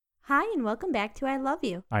Hi, and welcome back to I Love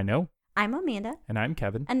You. I know. I'm Amanda. And I'm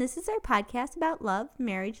Kevin. And this is our podcast about love,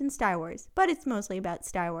 marriage, and Star Wars. But it's mostly about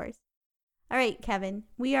Star Wars. All right, Kevin.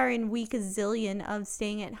 We are in week a zillion of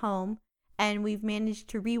staying at home. And we've managed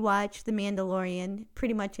to rewatch The Mandalorian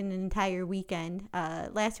pretty much in an entire weekend.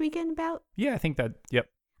 Last weekend about? Yeah, I think that, yep.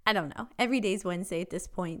 I don't know. Every day's Wednesday at this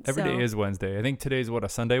point. Every day is Wednesday. I think today's a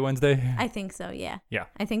Sunday, Wednesday? I think so, yeah. Yeah.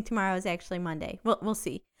 I think tomorrow is actually Monday. We'll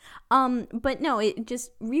see. But no, it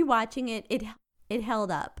just rewatching it held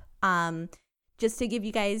up. Just to give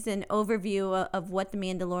you guys an overview of what The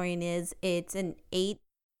Mandalorian is, it's an 8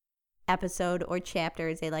 episode or chapter,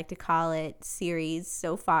 as they like to call it, series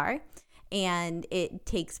so far. And it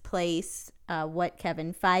takes place,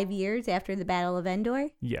 Kevin, 5 years after the Battle of Endor?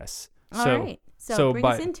 Yes. All right. So bring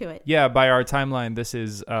us into it. Yeah, by our timeline, this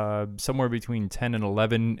is somewhere between 10 and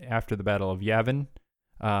 11 after the Battle of Yavin.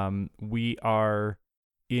 We are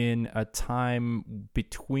in a time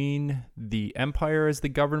between the Empire as the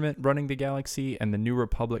government running the galaxy and the New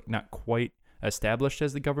Republic not quite established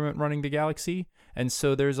as the government running the galaxy. And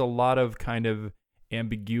so there's a lot of kind of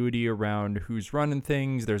ambiguity around who's running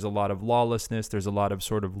things. There's a lot of lawlessness. There's a lot of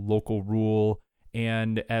sort of local rule.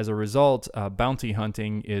 And as a result, bounty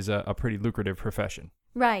hunting is a pretty lucrative profession.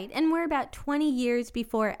 Right. And we're about 20 years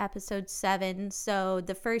before episode 7, so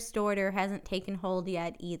the First Order hasn't taken hold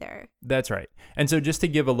yet either. That's right. And so just to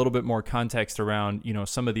give a little bit more context around,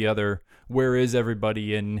 some of the other, where is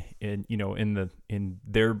everybody in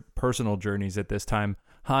their personal journeys at this time?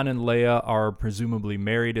 Han and Leia are presumably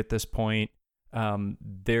married at this point.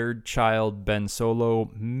 Their child, Ben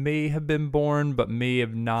Solo, may have been born, but may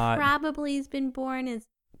have not. Probably has been born as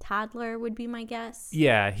toddler would be my guess.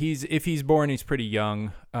 Yeah, if he's born, he's pretty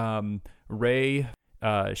young. Rey,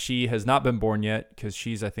 she has not been born yet because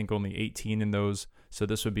she's, I think, only 18 in those. So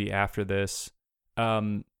this would be after this.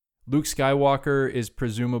 Luke Skywalker is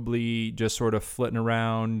presumably just sort of flitting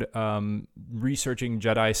around, researching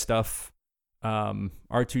Jedi stuff.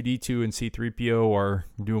 R2-D2 and C-3PO are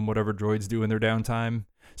doing whatever droids do in their downtime.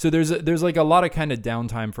 So there's like a lot of kind of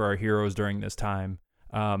downtime for our heroes during this time.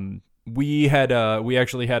 We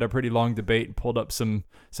actually had a pretty long debate and pulled up some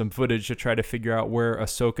footage to try to figure out where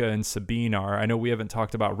Ahsoka and Sabine are. I know we haven't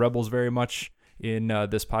talked about Rebels very much in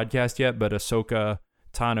this podcast yet, but Ahsoka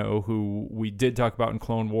Tano, who we did talk about in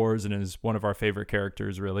Clone Wars and is one of our favorite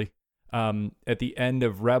characters, really. At the end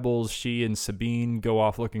of Rebels, she and Sabine go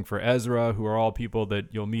off looking for Ezra, who are all people that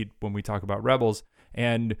you'll meet when we talk about Rebels.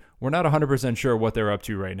 And we're not 100% sure what they're up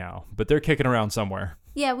to right now, but they're kicking around somewhere.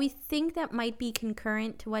 Yeah, we think that might be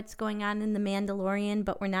concurrent to what's going on in The Mandalorian,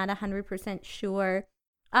 but we're not 100% sure.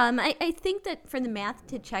 I think that for the math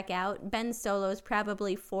to check out, Ben Solo is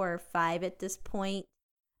probably 4 or 5 at this point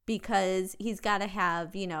because he's got to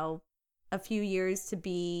have, a few years to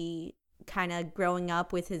be kind of growing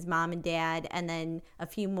up with his mom and dad, and then a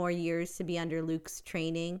few more years to be under Luke's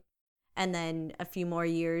training, and then a few more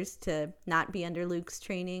years to not be under Luke's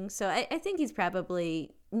training. So I think he's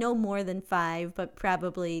probably no more than 5, but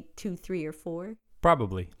probably 2, 3, or 4.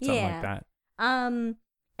 Probably something like that. And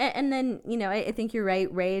then, I think you're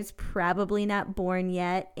right. Rey is probably not born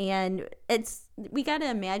yet. And we got to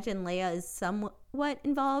imagine Leia is somewhat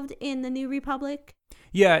involved in the New Republic.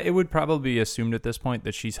 Yeah, it would probably be assumed at this point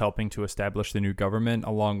that she's helping to establish the new government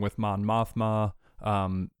along with Mon Mothma.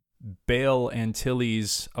 Bail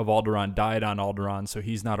Antilles of Alderaan died on Alderaan, so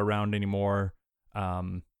he's not around anymore.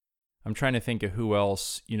 I'm trying to think of who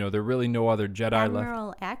else. There are really no other Jedi left.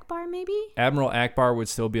 Admiral Akbar, maybe? Admiral Akbar would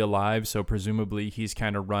still be alive, so presumably he's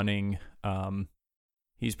kind of running.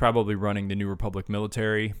 He's probably running the New Republic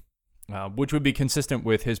military, which would be consistent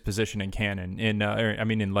with his position in canon.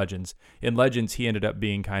 In Legends. In Legends, he ended up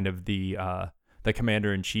being kind of the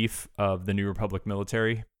commander-in-chief of the New Republic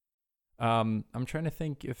military. I'm trying to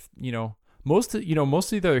think if most of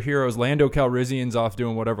the heroes. Lando Calrissian's off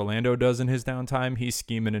doing whatever Lando does in his downtime. He's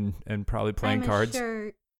scheming and probably playing cards.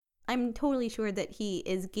 I'm totally sure that he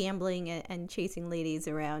is gambling and chasing ladies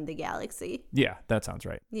around the galaxy. Yeah, that sounds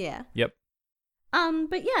right. Yeah. Yep.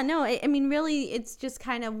 But yeah, no, I mean, really, it's just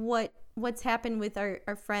kind of what's happened with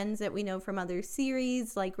our friends that we know from other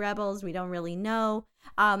series like Rebels. We don't really know.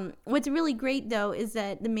 What's really great, though, is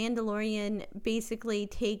that The Mandalorian basically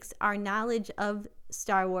takes our knowledge of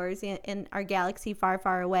Star Wars and our galaxy far,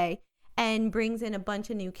 far away and brings in a bunch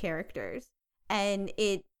of new characters. And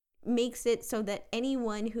it makes it so that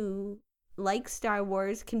anyone who likes Star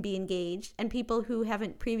Wars can be engaged, and people who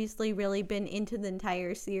haven't previously really been into the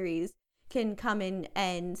entire series can come in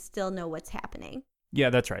and still know what's happening. Yeah,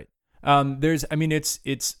 that's right.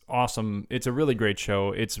 It's awesome. It's a really great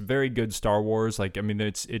show. It's very good Star Wars.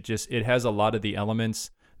 It has a lot of the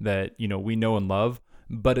elements that, we know and love,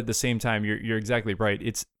 but at the same time, you're exactly right.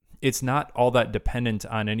 It's not all that dependent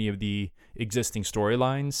on any of the existing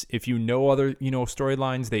storylines. If you know other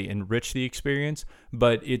storylines, they enrich the experience,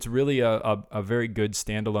 but it's really a very good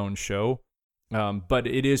standalone show. But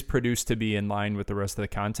it is produced to be in line with the rest of the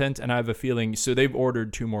content, and I have a feeling. So they've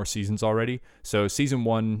ordered 2 more seasons already. So season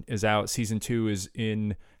 1 is out. Season 2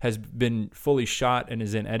 has been fully shot and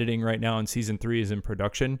is in editing right now, and season 3 is in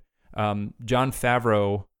production. Jon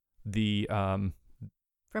Favreau,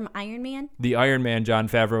 from Iron Man, the Iron Man Jon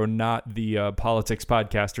Favreau, not the politics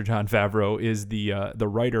podcaster Jon Favreau, is the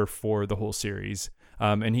writer for the whole series,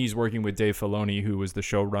 and he's working with Dave Filoni, who was the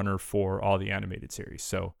showrunner for all the animated series.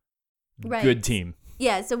 So. Right. Good team.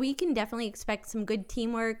 Yeah, so we can definitely expect some good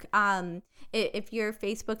teamwork. If your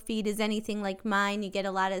Facebook feed is anything like mine, you get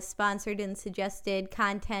a lot of sponsored and suggested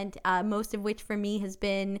content, most of which for me has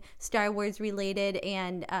been Star Wars related,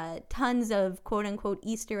 and tons of quote-unquote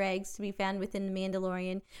Easter eggs to be found within The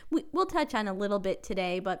Mandalorian. We'll touch on a little bit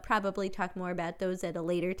today, but probably talk more about those at a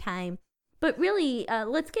later time. But really,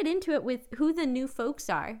 let's get into it with who the new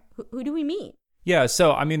folks are. Who do we meet? Yeah,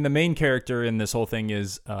 so, I mean, the main character in this whole thing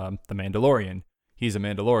is the Mandalorian. He's a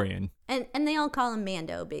Mandalorian. And they all call him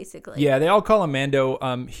Mando, basically. Yeah, they all call him Mando.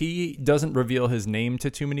 He doesn't reveal his name to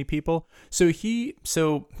too many people. So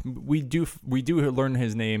we do learn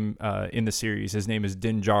his name in the series. His name is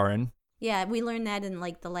Din Djarin. Yeah, we learned that in,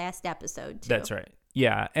 like, the last episode, too. That's right.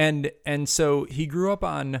 Yeah, and so he grew up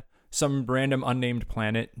on some random unnamed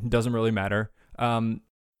planet. Doesn't really matter.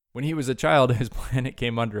 When he was a child, his planet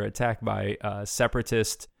came under attack by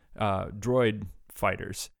separatist droid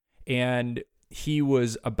fighters. And he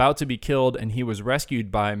was about to be killed, and he was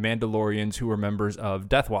rescued by Mandalorians who were members of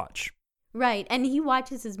Death Watch. Right, and he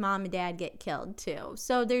watches his mom and dad get killed, too.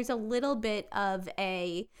 So there's a little bit of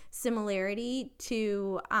a similarity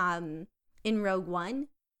to in Rogue One,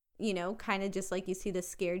 kind of just like you see the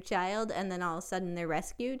scared child, and then all of a sudden they're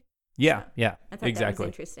rescued. Yeah, I thought exactly. That was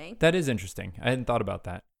interesting. That is interesting. I hadn't thought about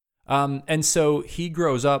that. And so he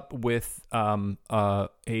grows up with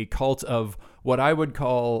a cult of what I would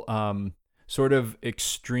call sort of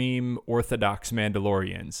extreme Orthodox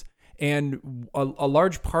Mandalorians. And a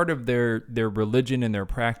large part of their religion and their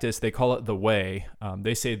practice, they call it the Way.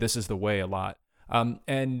 They say this is the Way a lot.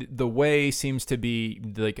 And the Way seems to be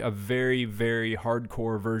like a very, very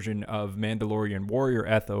hardcore version of Mandalorian warrior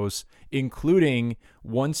ethos, including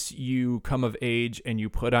once you come of age and you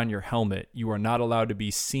put on your helmet, you are not allowed to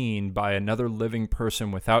be seen by another living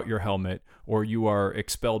person without your helmet, or you are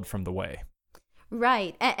expelled from the Way.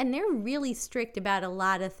 Right. And they're really strict about a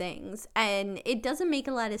lot of things. And it doesn't make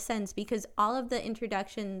a lot of sense because all of the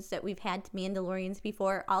introductions that we've had to Mandalorians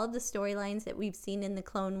before, all of the storylines that we've seen in the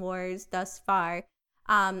Clone Wars thus far,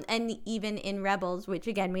 and even in Rebels, which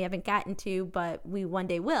again, we haven't gotten to, but we one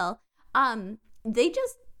day will, they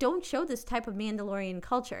just don't show this type of Mandalorian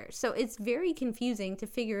culture. So it's very confusing to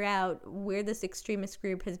figure out where this extremist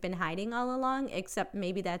group has been hiding all along, except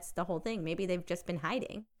maybe that's the whole thing. Maybe they've just been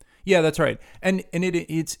hiding. Yeah, that's right. And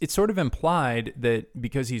it's sort of implied that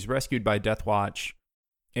because he's rescued by Death Watch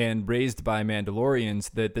and raised by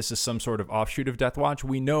Mandalorians, that this is some sort of offshoot of Death Watch.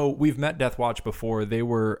 We know we've met Death Watch before. They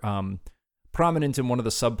were prominent in one of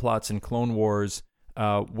the subplots in Clone Wars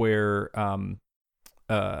where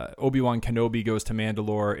Obi-Wan Kenobi goes to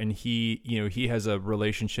Mandalore, and he has a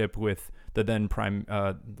relationship with the then prime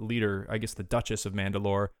leader, I guess the Duchess of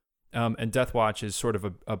Mandalore. And Death Watch is sort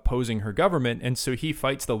of opposing her government, and so he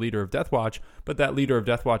fights the leader of Death Watch, but that leader of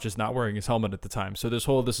Death Watch is not wearing his helmet at the time. So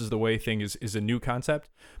this is the Way thing is a new concept.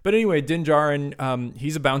 But anyway, Din Djarin,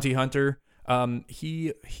 he's a bounty hunter.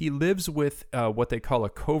 He lives with what they call a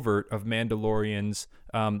covert of Mandalorians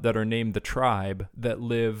that are named the Tribe that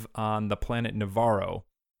live on the planet Navarro.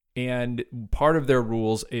 And part of their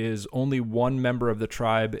rules is only one member of the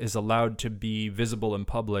tribe is allowed to be visible in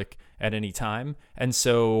public at any time. And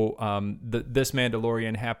so this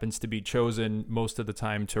Mandalorian happens to be chosen most of the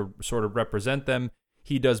time to sort of represent them.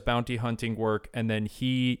 He does bounty hunting work, and then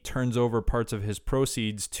he turns over parts of his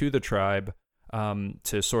proceeds to the tribe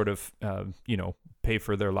to sort of, pay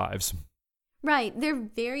for their lives. Right. They're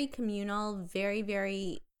very communal, very,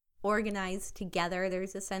 very organized together.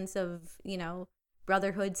 There's a sense of,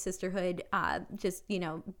 brotherhood, sisterhood, just,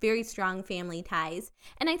 very strong family ties.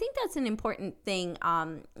 And I think that's an important thing.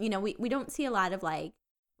 We don't see a lot of like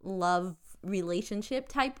love relationship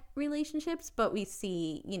type relationships, but we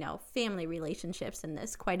see, family relationships in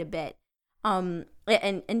this quite a bit. And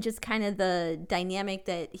just kind of the dynamic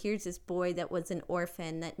that here's this boy that was an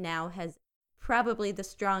orphan that now has probably the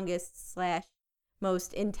strongest /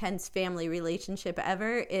 most intense family relationship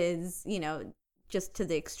ever is, just to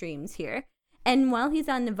the extremes here. And while he's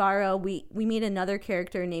on Navarro, we meet another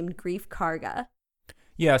character named Grief Karga.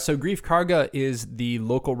 Yeah, so Grief Karga is the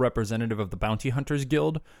local representative of the Bounty Hunters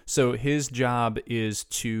Guild. So his job is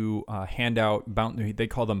to hand out bounty. They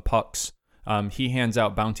call them pucks. He hands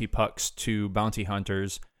out bounty pucks to bounty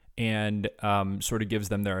hunters and sort of gives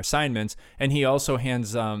them their assignments. And he also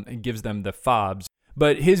gives them the fobs.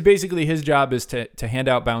 But his job is to hand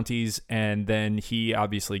out bounties, and then he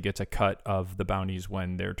obviously gets a cut of the bounties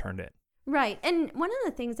when they're turned in. Right. And one of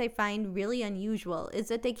the things I find really unusual is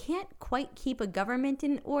that they can't quite keep a government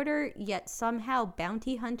in order, yet somehow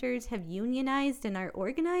bounty hunters have unionized and are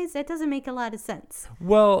organized. That doesn't make a lot of sense.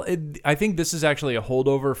 Well, I think this is actually a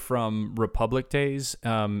holdover from Republic days.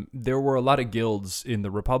 There were a lot of guilds in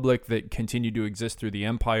the Republic that continued to exist through the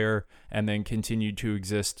Empire and then continued to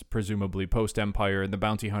exist presumably post-Empire, and the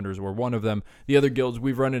bounty hunters were one of them. The other guilds,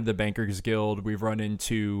 we've run into the Bankers Guild, we've run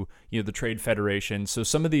into the Trade Federation. So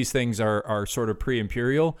some of these things are sort of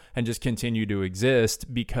pre-imperial and just continue to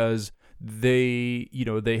exist because they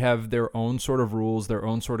have their own sort of rules, their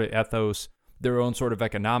own sort of ethos, their own sort of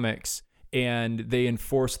economics, and they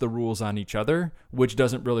enforce the rules on each other, which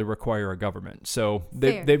doesn't really require a government. So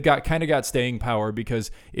they've got staying power,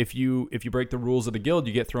 because if you break the rules of the guild,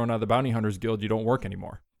 you get thrown out of the Bounty Hunters Guild, you don't work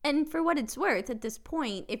anymore. And for what it's worth, at this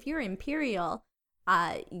point, if you're imperial,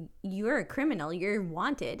 you're a criminal, you're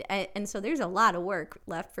wanted, and so there's a lot of work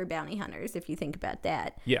left for bounty hunters if you think about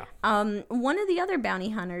that. Yeah. One of the other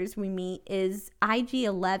bounty hunters we meet is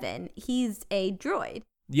IG-11. He's a droid.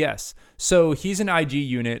 Yes. So he's an IG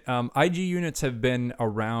unit. IG units have been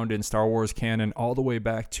around in Star Wars canon all the way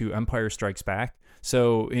back to Empire Strikes Back.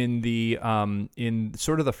 So in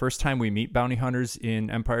sort of the first time we meet bounty hunters in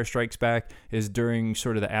Empire Strikes Back is during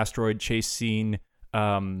sort of the asteroid chase scene.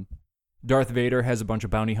 Darth Vader has a bunch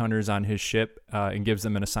of bounty hunters on his ship and gives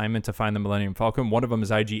them an assignment to find the Millennium Falcon. One of them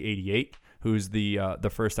is IG-88, who's the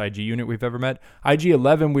first IG unit we've ever met.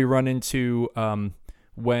 IG-11 we run into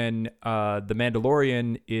when the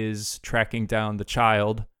Mandalorian is tracking down the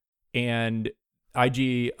child, and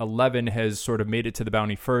IG-11 has sort of made it to the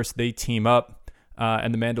bounty first. They team up,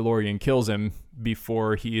 and the Mandalorian kills him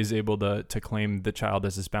before he is able to claim the child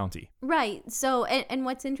as his bounty. Right. So, and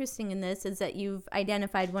what's interesting in this is that you've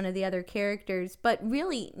identified one of the other characters, but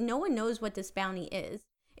really no one knows what this bounty is.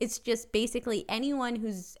 It's just basically anyone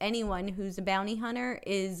who's a bounty hunter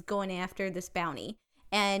is going after this bounty.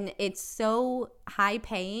 And it's so high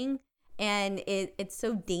paying, and it's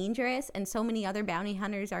so dangerous, and so many other bounty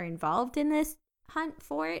hunters are involved in this hunt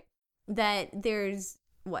for it, that there's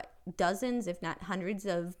dozens, if not hundreds,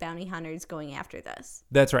 of bounty hunters going after this.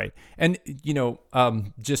 That's right. And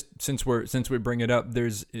just since we bring it up,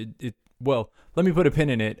 well, let me put a pin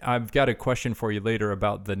in it. I've got a question for you later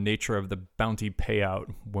about the nature of the bounty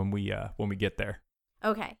payout when we get there.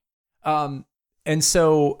 Okay. And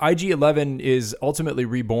so IG-11 is ultimately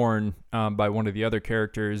reborn by one of the other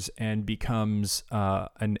characters and becomes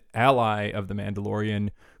an ally of the Mandalorian,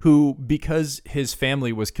 who, because his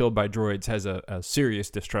family was killed by droids, has a serious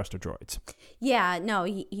distrust of droids. Yeah, no,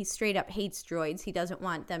 he straight up hates droids. He doesn't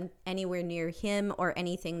want them anywhere near him or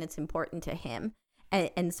anything that's important to him.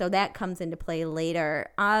 And so that comes into play later.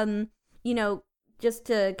 Just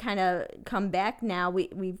to kind of come back now,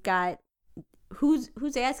 we've got...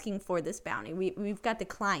 Who's asking for this bounty? We've got the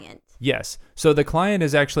client. Yes. So the client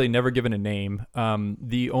is actually never given a name.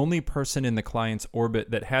 The only person in the client's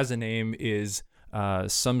orbit that has a name is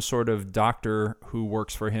some sort of doctor who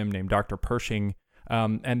works for him named Dr. Pershing.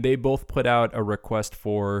 And they both put out a request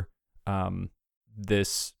for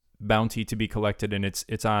this bounty to be collected, and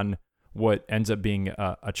it's on what ends up being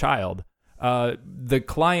a child. The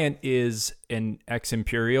client is an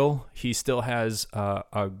ex-Imperial. He still has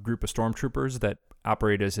a group of stormtroopers that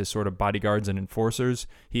operate as his sort of bodyguards and enforcers.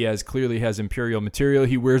 He clearly has Imperial material.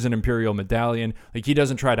 He wears an Imperial medallion. Like, he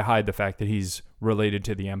doesn't try to hide the fact that he's related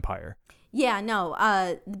to the Empire. Yeah, no.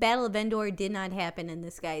 The Battle of Endor did not happen in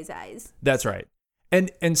this guy's eyes. That's right.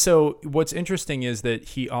 And so what's interesting is that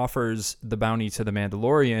he offers the bounty to the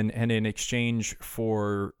Mandalorian, and in exchange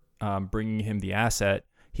for bringing him the asset,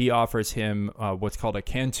 he offers him what's called a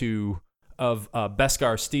Cantu of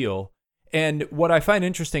Beskar steel. And what I find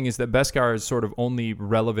interesting is that Beskar is sort of only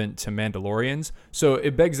relevant to Mandalorians. So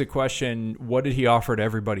it begs the question, what did he offer to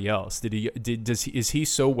everybody else? Is he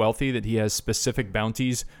so wealthy that he has specific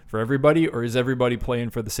bounties for everybody, or is everybody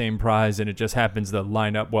playing for the same prize and it just happens to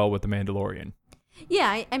line up well with the Mandalorian?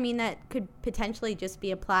 Yeah, I mean, that could potentially just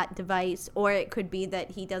be a plot device, or it could be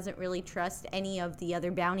that he doesn't really trust any of the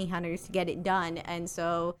other bounty hunters to get it done, and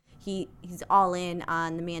so he's all in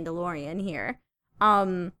on the Mandalorian here.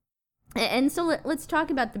 And so let's talk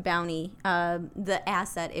about the bounty, the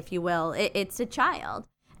asset, if you will. It's a child.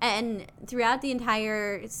 And throughout the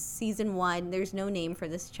entire season 1, there's no name for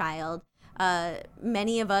this child.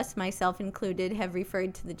 Many of us, myself included, have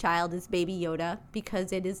referred to the child as Baby Yoda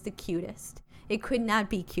because it is the cutest. It could not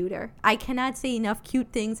be cuter. I cannot say enough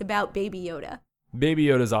cute things about Baby Yoda. Baby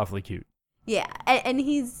Yoda's awfully cute. Yeah, and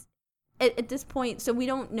he's, at this point, so we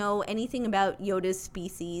don't know anything about Yoda's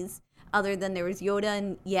species other than there was Yoda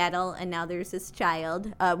and Yaddle, and now there's this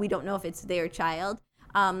child. We don't know if it's their child.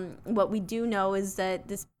 What we do know is that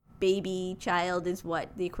this baby child is what,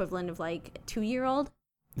 the equivalent of like a 2-year-old?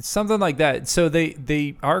 It's something like that. So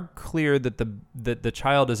they are clear that the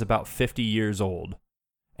child is about 50 years old.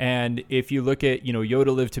 And if you look at,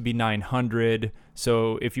 Yoda lived to be 900.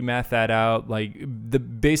 So if you math that out, like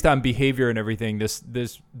based on behavior and everything,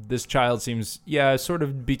 this child seems, sort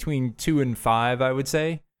of between 2 and 5, I would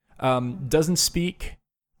say. Doesn't speak,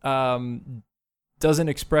 doesn't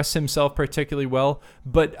express himself particularly well,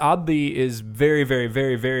 but oddly is very, very,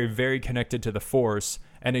 very, very, very connected to the Force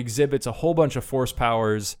and exhibits a whole bunch of Force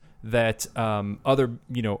powers that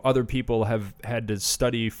other people have had to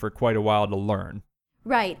study for quite a while to learn.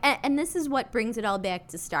 Right, and this is what brings it all back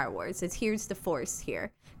to Star Wars, is here's the Force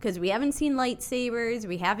here. Because we haven't seen lightsabers,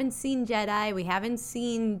 we haven't seen Jedi, we haven't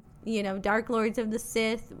seen, Dark Lords of the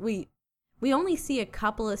Sith. We only see a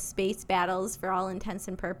couple of space battles for all intents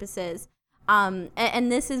and purposes.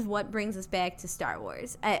 And this is what brings us back to Star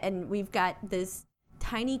Wars. And we've got this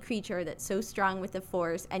tiny creature that's so strong with the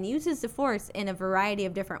Force and uses the Force in a variety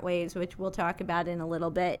of different ways, which we'll talk about in a little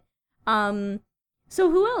bit. So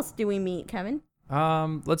who else do we meet, Kevin?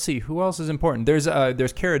 Let's see. Who else is important?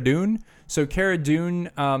 There's Cara Dune. So Cara Dune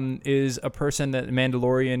is a person that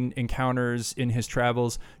Mandalorian encounters in his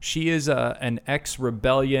travels. She is an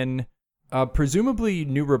ex-rebellion, presumably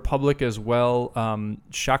New Republic as well,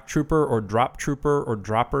 shock trooper or drop trooper or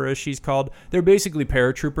dropper as she's called. They're basically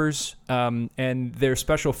paratroopers, and they're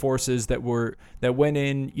special forces that went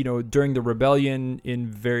in, during the rebellion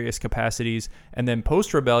in various capacities, and then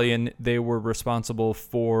post-rebellion they were responsible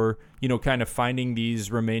for, kind of finding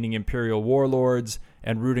these remaining Imperial warlords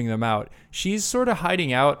and rooting them out. She's sort of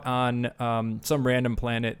hiding out on some random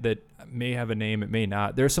planet that may have a name, it may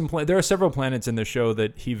not. There are several planets in the show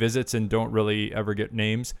that he visits and don't really ever get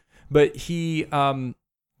names, but he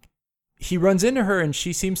runs into her and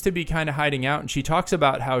she seems to be kind of hiding out, and she talks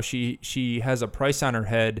about how she has a price on her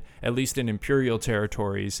head, at least in Imperial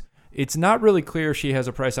territories. It's not really clear if she has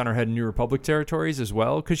a price on her head in New Republic territories as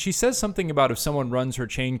well, because she says something about if someone runs her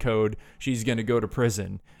chain code, she's going to go to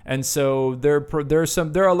prison. And so there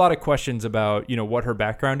are a lot of questions about, what her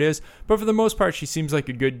background is. But for the most part, she seems like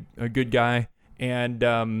a good guy, and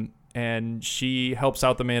she helps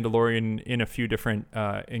out the Mandalorian in a few different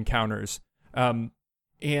encounters.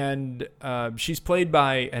 And she's played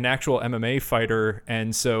by an actual MMA fighter,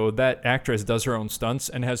 and so that actress does her own stunts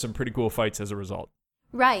and has some pretty cool fights as a result.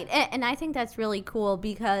 Right, and I think that's really cool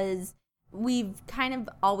because we've kind of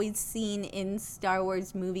always seen in Star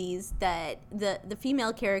Wars movies that the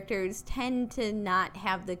female characters tend to not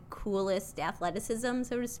have the coolest athleticism,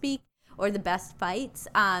 so to speak, or the best fights,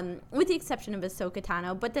 with the exception of Ahsoka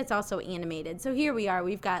Tano, but that's also animated. So here we are,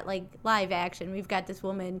 we've got like live action, we've got this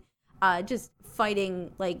woman just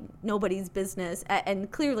fighting like nobody's business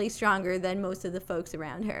and clearly stronger than most of the folks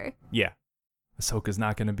around her. Yeah. Ahsoka's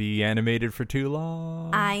not going to be animated for too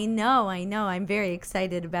long. I know. I'm very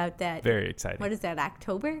excited about that. Very excited. What is that,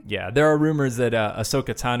 October? Yeah, there are rumors that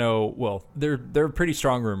Ahsoka Tano, well, they're pretty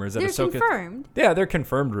strong rumors. That they're Ahsoka, confirmed. Yeah, they're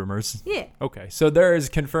confirmed rumors. Yeah. Okay, so there is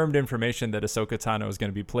confirmed information that Ahsoka Tano is going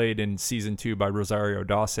to be played in Season 2 by Rosario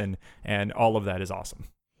Dawson, and all of that is awesome.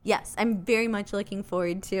 Yes, I'm very much looking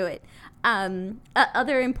forward to it.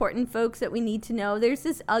 Other important folks that we need to know, there's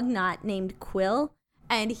this Ugnaught named Quill.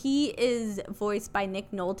 And he is voiced by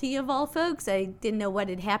Nick Nolte, of all folks. I didn't know what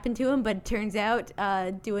had happened to him, but it turns out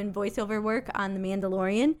doing voiceover work on The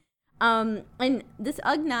Mandalorian. And this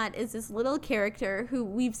Ugnaught is this little character who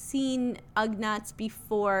we've seen Ugnaughts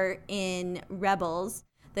before in Rebels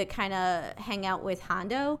that kind of hang out with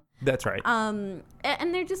Hondo. That's right. And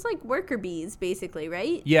they're just like worker bees, basically,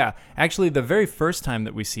 right? Yeah. Actually, the very first time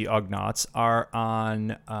that we see Ugnaughts are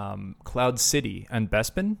on Cloud City and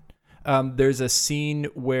Bespin. There's a scene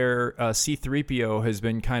where C-3PO has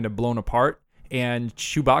been kind of blown apart, and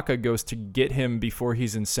Chewbacca goes to get him before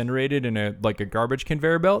he's incinerated in a garbage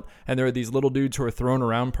conveyor belt, and there are these little dudes who are throwing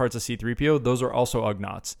around parts of C-3PO. Those are also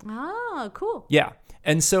Ugnaughts. Oh, cool. Yeah.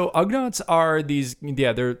 And so Ugnaughts are these,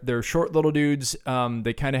 they're short little dudes.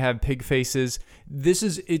 They kind of have pig faces.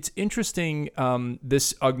 It's interesting.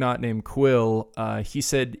 This Ugnaught named Quill, he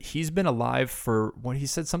said he's been alive for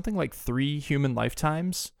something like 3 human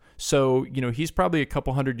lifetimes. So, he's probably a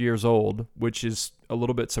couple hundred years old, which is a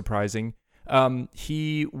little bit surprising.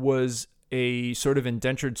 He was a sort of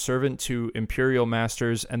indentured servant to Imperial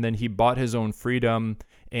masters, and then he bought his own freedom,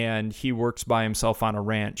 and he works by himself on a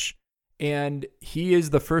ranch. And he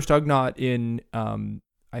is the first Ugnaught in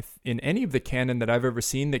any of the canon that I've ever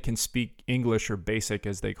seen that can speak English, or basic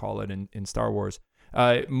as they call it in Star Wars.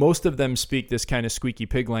 Most of them speak this kind of squeaky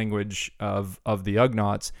pig language of the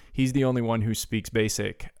Ugnaughts. He's the only one who speaks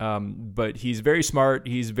basic. But he's very smart.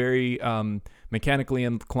 He's very mechanically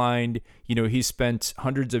inclined. He's spent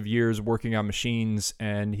hundreds of years working on machines,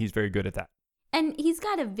 and he's very good at that. And he's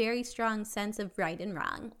got a very strong sense of right and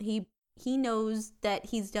wrong. He knows that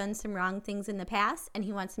he's done some wrong things in the past, and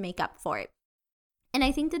he wants to make up for it. And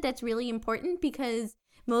I think that that's really important, because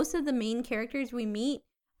most of the main characters we meet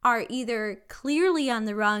are either clearly on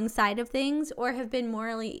the wrong side of things or have been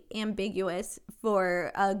morally ambiguous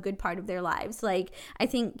for a good part of their lives. Like, I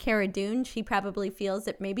think Cara Dune, she probably feels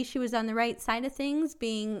that maybe she was on the right side of things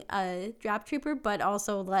being a drop trooper, but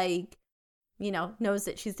also knows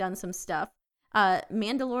that she's done some stuff.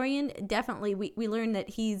 Mandalorian, definitely, we learned that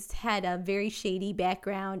he's had a very shady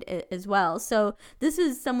background as well. So this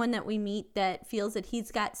is someone that we meet that feels that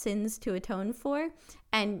he's got sins to atone for,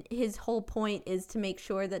 and his whole point is to make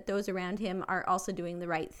sure that those around him are also doing the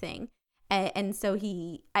right thing. And so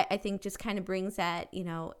I think just kind of brings that,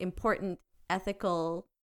 important ethical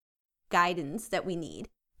guidance that we need.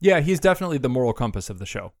 Yeah, he's definitely the moral compass of the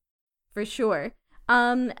show. For sure.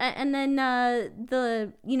 And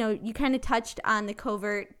then you kind of touched on the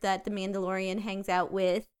covert that the Mandalorian hangs out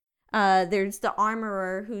with. There's the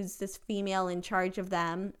armorer, who's this female in charge of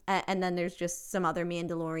them, and then there's just some other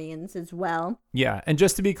Mandalorians as well. Yeah, and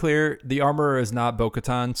just to be clear, the armorer is not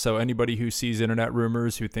Bo-Katan, so anybody who sees internet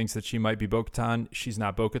rumors who thinks that she might be Bo-Katan, she's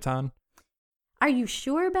not Bo-Katan. Are you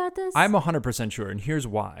sure about this? I'm 100% sure, and here's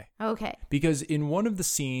why. Okay. Because in one of the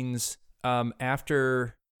scenes,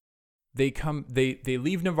 after they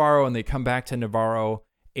leave Navarro and they come back to Navarro,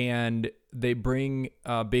 and they bring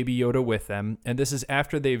Baby Yoda with them. And this is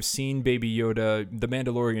after they've seen Baby Yoda, the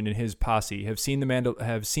Mandalorian and his posse have seen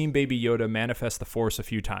Baby Yoda manifest the Force a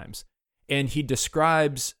few times. And he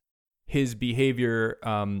describes his behavior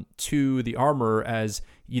to the armorer as,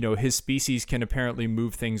 his species can apparently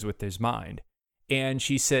move things with his mind. And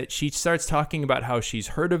she starts talking about how she's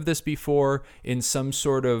heard of this before in some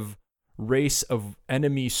sort of race of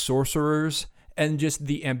enemy sorcerers, and just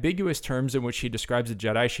the ambiguous terms in which she describes the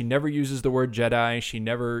Jedi. She never uses the word Jedi. She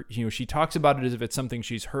never, she talks about it as if it's something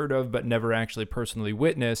she's heard of but never actually personally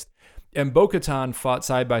witnessed. And Bo-Katan fought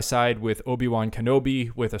side by side with Obi-Wan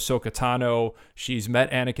Kenobi, with Ahsoka Tano. She's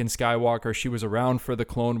met Anakin Skywalker. She was around for the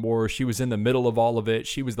Clone Wars. She was in the middle of all of it.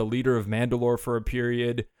 She was the leader of Mandalore for a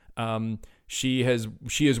period. She has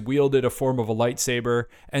wielded a form of a lightsaber,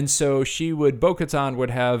 and so Bo-Katan would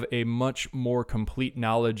have a much more complete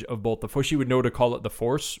knowledge of both the Force. She would know to call it the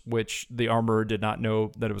Force, which the armorer did not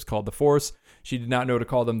know that it was called the Force. She did not know to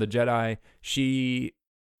call them the Jedi. She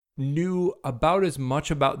knew about as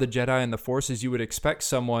much about the Jedi and the Force as you would expect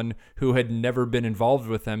someone who had never been involved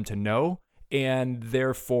with them to know, and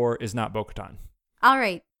therefore is not Bo-Katan. All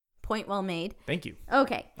right. Point well made. Thank you.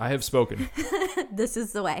 Okay. I have spoken. This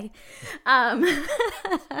is the way.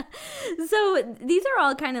 So these are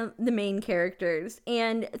all kind of the main characters.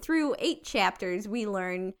 And through 8 chapters, we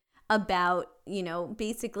learn about,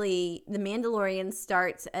 basically the Mandalorian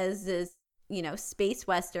starts as this, space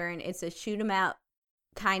western. It's a shoot 'em out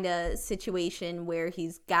kind of situation where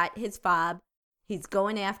he's got his fob, he's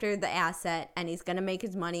going after the asset, and he's going to make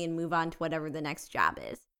his money and move on to whatever the next job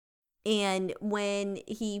is. And when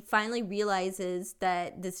he finally realizes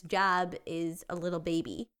that this job is a little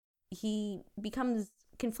baby, he becomes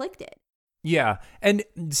conflicted. Yeah, and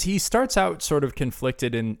he starts out sort of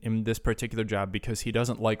conflicted in this particular job because he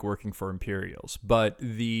doesn't like working for Imperials. But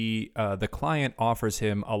the client offers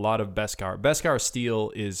him a lot of Beskar. Beskar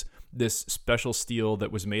steel is this special steel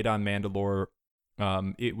that was made on Mandalore.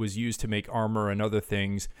 It was used to make armor and other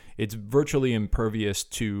things. It's virtually impervious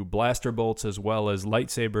to blaster bolts as well as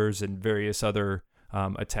lightsabers and various other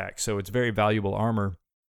attacks. So it's very valuable armor.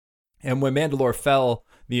 And when Mandalore fell,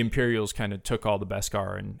 the Imperials kind of took all the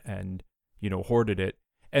Beskar and hoarded it.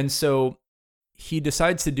 And so he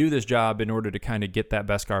decides to do this job in order to kind of get that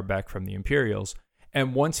Beskar back from the Imperials.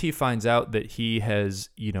 And once he finds out that he has,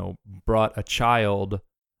 brought a child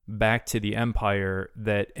back to the Empire,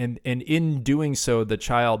 and in doing so, the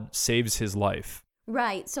child saves his life.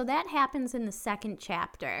 Right. So that happens in the second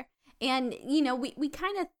chapter. And, we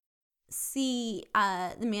kind of see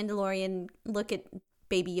the Mandalorian look at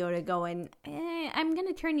Baby Yoda going, I'm going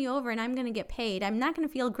to turn you over and I'm going to get paid. I'm not going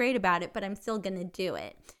to feel great about it, but I'm still going to do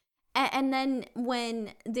it. And then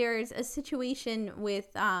when there's a situation with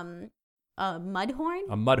a Mudhorn.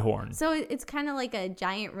 A Mudhorn. So it's kind of like a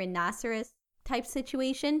giant rhinoceros type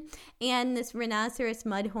situation. And this rhinoceros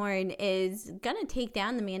Mudhorn is going to take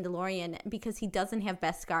down the Mandalorian because he doesn't have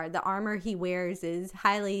Beskar. The armor he wears is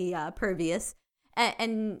highly pervious.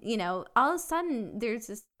 And, all of a sudden there's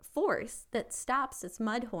this force that stops this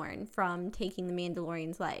Mudhorn from taking the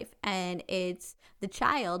Mandalorian's life. And it's the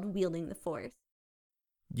child wielding the force.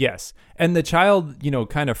 Yes. And the child,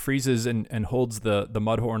 kind of freezes and holds the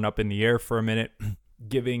Mudhorn up in the air for a minute,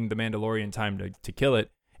 giving the Mandalorian time to kill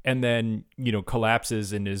it. And then,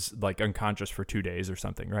 collapses and is like unconscious for 2 days or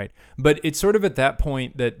something, right? But it's sort of at that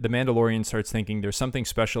point that the Mandalorian starts thinking there's something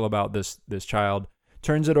special about this child,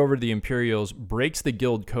 turns it over to the Imperials, breaks the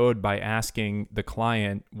guild code by asking the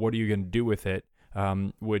client, what are you going to do with it?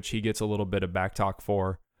 Which he gets a little bit of backtalk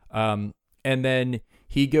for. And then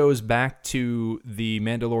he goes back to the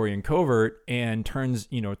Mandalorian covert and turns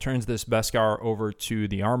this Beskar over to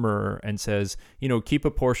the armorer and says, keep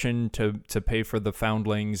a portion to pay for the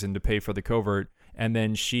foundlings and to pay for the covert. And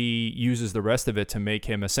then she uses the rest of it to make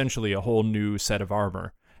him essentially a whole new set of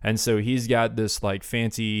armor. And so he's got this like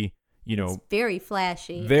fancy, it's very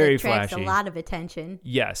flashy. Very attracts flashy. A lot of attention.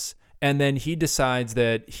 Yes. And then he decides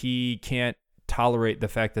that he can't tolerate the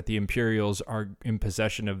fact that the Imperials are in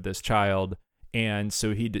possession of this child. And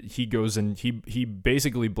so he goes and he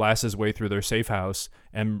basically blasts his way through their safe house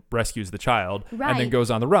and rescues the child, right, and then goes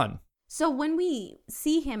on the run. So when we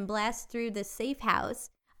see him blast through the safe house,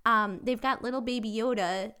 they've got little Baby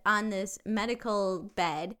Yoda on this medical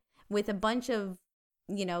bed with a bunch of,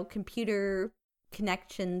 computer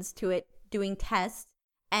connections to it doing tests.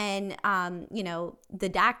 And, the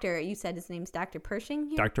doctor, you said his name's Dr. Pershing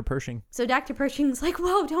here? Dr. Pershing. So Dr. Pershing's like,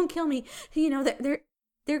 whoa, don't kill me.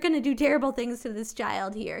 They're going to do terrible things to this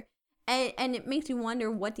child here. And it makes you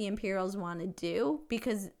wonder what the Imperials want to do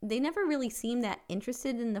because they never really seem that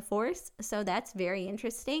interested in the Force. So that's very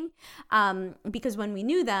interesting because when we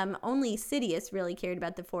knew them, only Sidious really cared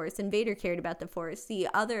about the Force and Vader cared about the Force. The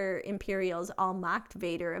other Imperials all mocked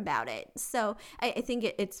Vader about it. So I think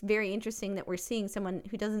it's very interesting that we're seeing someone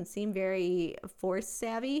who doesn't seem very Force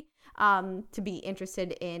savvy to be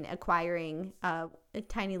interested in acquiring a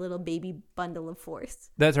tiny little baby bundle of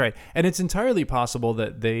Force. That's right. And it's entirely possible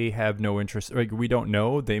that they have no interest. Like, we don't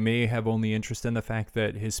know. They may have only interest in the fact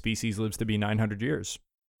that his species lives to be 900 years,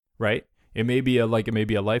 right? It may be a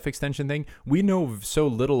life extension thing. We know so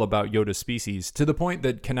little about Yoda's species to the point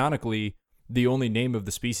that canonically the only name of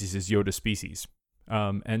the species is Yoda species.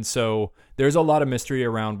 And so there's a lot of mystery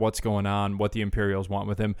around what's going on, what the Imperials want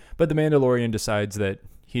with him. But the Mandalorian decides that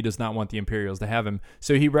he does not want the Imperials to have him.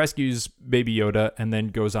 So he rescues Baby Yoda and then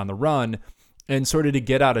goes on the run. And sort of to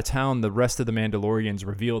get out of town, the rest of the Mandalorians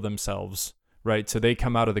reveal themselves, right? So they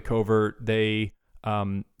come out of the covert. They,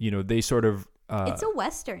 they sort of... it's a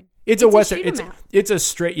Western. It's a Western. It's a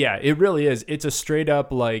straight, yeah, it really is. It's a straight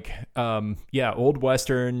up like, old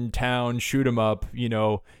Western town, shoot 'em up.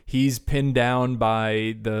 He's pinned down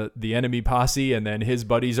by the enemy posse, and then his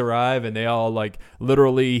buddies arrive, and they all like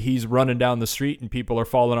literally he's running down the street, and people are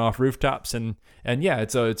falling off rooftops, and yeah,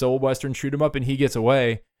 it's old Western, shoot 'em up, and he gets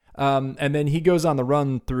away. And then he goes on the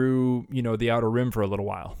run through, the Outer Rim for a little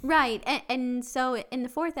while. Right. And so in the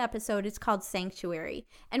fourth episode, it's called Sanctuary.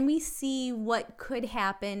 And we see what could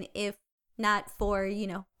happen if not for,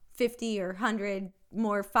 50 or 100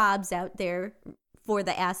 more fobs out there for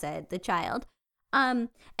the asset, the child. And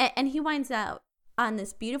he winds up on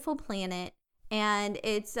this beautiful planet. And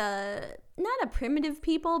it's not a primitive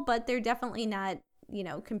people, but they're definitely not,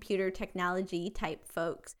 computer technology type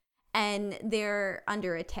folks. And they're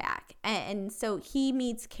under attack. And so he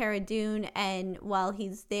meets Cara Dune, and while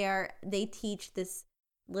he's there, they teach this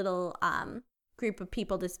little group of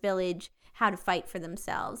people, this village, how to fight for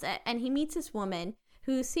themselves. And he meets this woman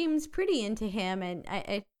who seems pretty into him, and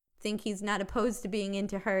I think he's not opposed to being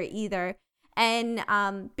into her either. And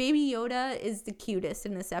Baby Yoda is the cutest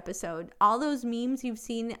in this episode. All those memes you've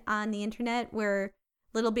seen on the internet where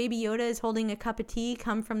little Baby Yoda is holding a cup of tea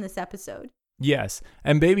come from this episode. Yes.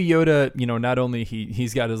 And Baby Yoda, not only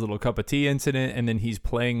he's got his little cup of tea incident, and then he's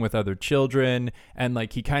playing with other children, and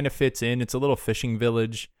like he kind of fits in. It's a little fishing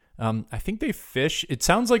village. I think they fish. It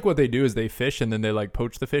sounds like what they do is they fish and then they like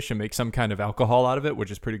poach the fish and make some kind of alcohol out of it,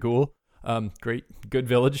 which is pretty cool. Great, good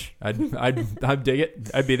village. I'd dig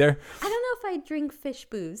it. I'd be there. I don't know if I drink fish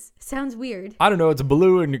booze. Sounds weird. I don't know. It's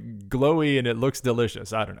blue and glowy and it looks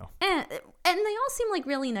delicious. I don't know. And they all seem like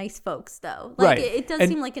really nice folks, though. Right. Like, it does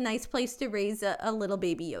seem like a nice place to raise a little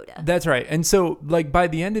baby Yoda. That's right. And so, like, by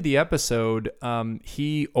the end of the episode,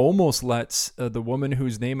 he almost lets the woman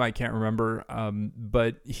whose name I can't remember,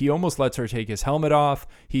 but he almost lets her take his helmet off.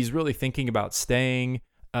 He's really thinking about staying.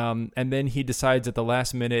 And then he decides at the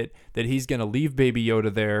last minute that he's going to leave Baby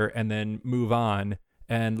Yoda there and then move on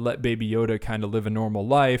and let Baby Yoda kind of live a normal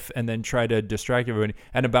life and then try to distract everybody.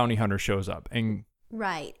 And a bounty hunter shows up. And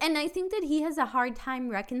right. And I think that he has a hard time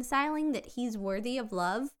reconciling that he's worthy of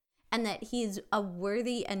love and that he's a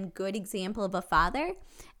worthy and good example of a father.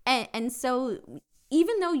 And so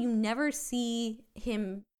even though you never see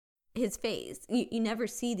his face, you never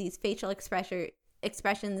see these facial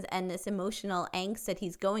expressions and this emotional angst that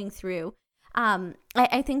he's going through,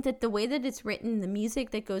 I think that the way that it's written, the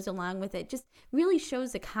music that goes along with it, just really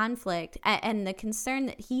shows the conflict and the concern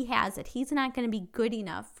that he has that he's not going to be good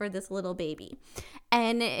enough for this little baby.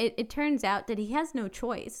 And it turns out that he has no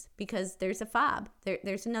choice because there's a fob.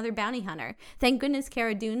 There's another bounty hunter. Thank goodness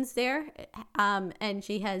Cara Dune's there, and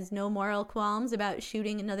she has no moral qualms about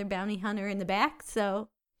shooting another bounty hunter in the back. So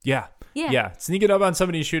yeah. Sneaking up on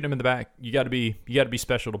somebody, shooting him in the back. You got to be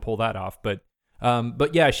special to pull that off. But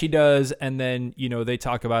yeah, she does. And then, they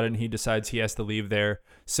talk about it and he decides he has to leave there.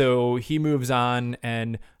 So he moves on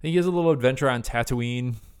and I think he has a little adventure on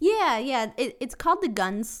Tatooine. Yeah. It's called The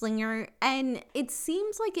Gunslinger. And it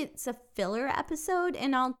seems like it's a filler episode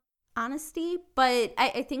in all honesty. But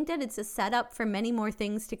I think that it's a setup for many more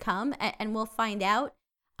things to come. And we'll find out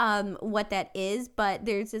what that is. But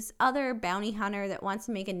there's this other bounty hunter that wants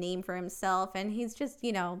to make a name for himself. And he's just,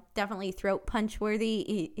 definitely throat punch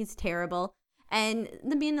worthy. He's terrible. And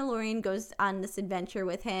the Mandalorian goes on this adventure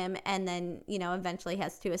with him and then, eventually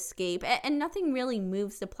has to escape. And nothing really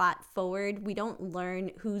moves the plot forward. We don't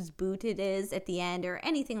learn whose boot it is at the end or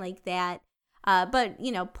anything like that. But,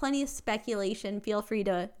 plenty of speculation. Feel free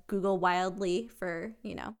to Google wildly for,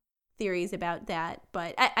 theories about that.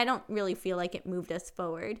 But I don't really feel like it moved us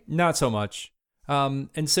forward. Not so much.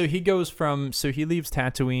 And so he leaves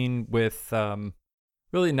Tatooine with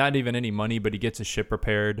really not even any money, but he gets a ship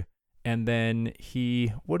repaired. And then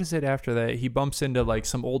what is it after that? He bumps into like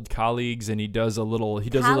some old colleagues and he does a little.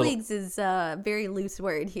 Colleagues is a very loose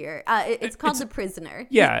word here. It's called The Prisoner.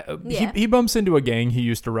 Yeah. He bumps into a gang he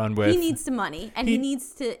used to run with. He needs some money and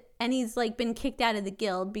he's like been kicked out of the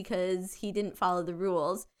guild because he didn't follow the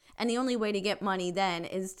rules. And the only way to get money then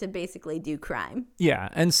is to basically do crime. Yeah.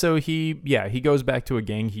 And so he goes back to a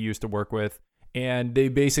gang he used to work with. And they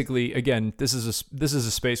basically, again, this is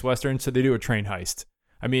a space western. So they do a train heist.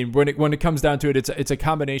 I mean, when it comes down to it, it's a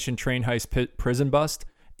combination train heist prison bust.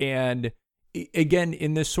 And again,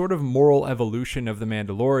 in this sort of moral evolution of the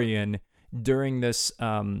Mandalorian, during this,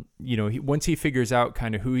 once he figures out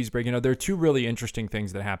kind of who he's breaking out, there are two really interesting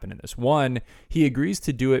things that happen in this. One, he agrees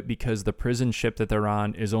to do it because the prison ship that they're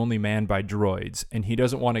on is only manned by droids, and he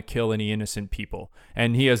doesn't want to kill any innocent people.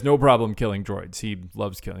 And he has no problem killing droids. He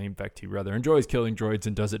loves killing. In fact, he rather enjoys killing droids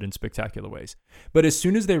and does it in spectacular ways. But as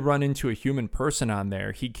soon as they run into a human person on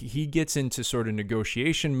there, he gets into sort of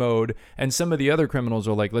negotiation mode, and some of the other criminals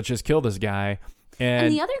are like, let's just kill this guy.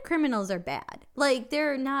 And the other criminals are bad. Like,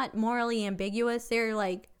 they're not morally ambiguous. They're,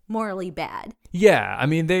 like, morally bad. Yeah.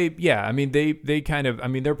 They kind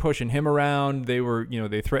of, they're pushing him around. They were,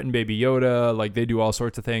 they threaten Baby Yoda. Like, they do all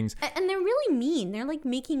sorts of things. And they're really mean. They're, like,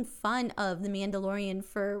 making fun of the Mandalorian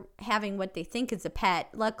for having what they think is a pet.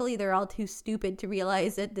 Luckily, they're all too stupid to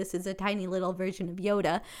realize that this is a tiny little version of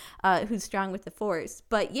Yoda who's strong with the Force.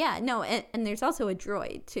 But, yeah, no, and there's also a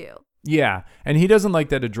droid, too. Yeah, and he doesn't like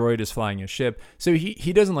that a droid is flying his ship. So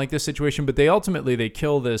he doesn't like this situation, but they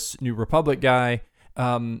kill this New Republic guy,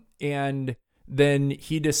 and then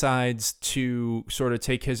he decides to sort of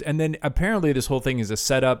take his, and then apparently this whole thing is a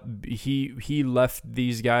setup. He left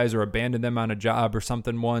these guys or abandoned them on a job or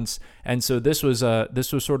something once, and so this was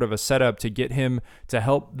sort of a setup to get him to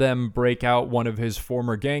help them break out one of his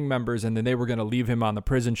former gang members, and then they were going to leave him on the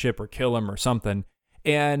prison ship or kill him or something.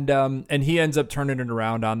 And he ends up turning it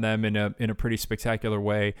around on them in a pretty spectacular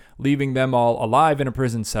way, leaving them all alive in a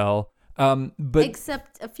prison cell. But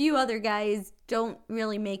except a few other guys don't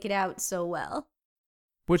really make it out so well.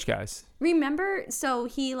 Which guys? Remember, so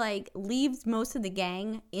he like leaves most of the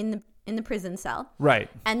gang in the prison cell, right?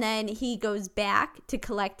 And then he goes back to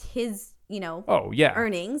collect his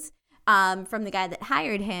earnings from the guy that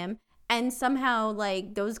hired him. And somehow,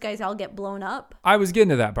 like, those guys all get blown up. I was getting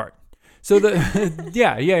to that part. So the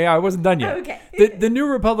yeah, I wasn't done yet. Okay. The New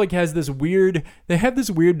Republic has this weird. They have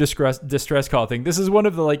this weird distress call thing. This is one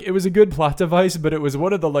of the like. It was a good plot device, but it was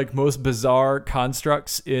one of the like most bizarre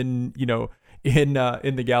constructs in in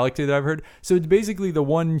the galaxy that I've heard. So it's basically the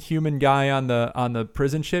one human guy on the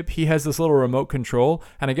prison ship. He has this little remote control,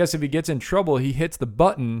 and I guess if he gets in trouble, he hits the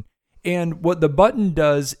button. And what the button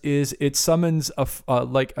does is it summons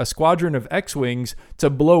a squadron of X-Wings to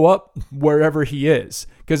blow up wherever he is.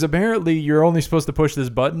 Because apparently you're only supposed to push this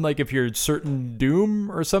button like if you're certain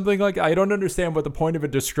doom or something like that. I don't understand what the point of a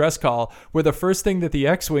distress call, where the first thing that the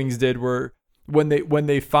X-Wings did were when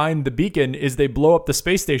they find the beacon is they blow up the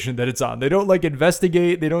space station that it's on. They don't like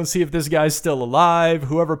investigate. They don't see if this guy's still alive.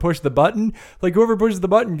 Whoever pushes the button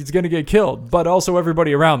is going to get killed, but also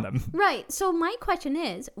everybody around them. Right. So my question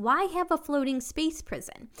is, why have a floating space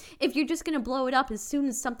prison? If you're just going to blow it up as soon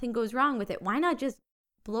as something goes wrong with it, why not just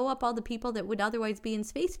blow up all the people that would otherwise be in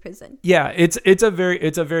space prison? Yeah, it's a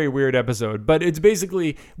very weird episode, but it's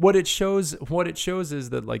basically what it shows is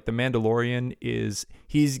that like the Mandalorian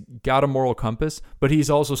he's got a moral compass, but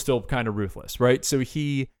he's also still kind of ruthless, right? So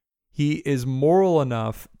he is moral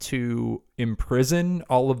enough to imprison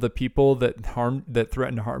all of the people that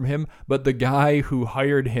threaten to harm him, but the guy who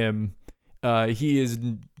hired him,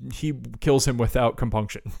 he kills him without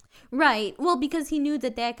compunction. Right. Well, because he knew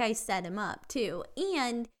that guy set him up too.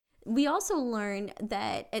 And we also learned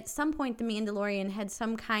that at some point the Mandalorian had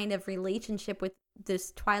some kind of relationship with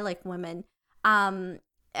this Twi'lek woman. And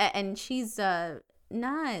she's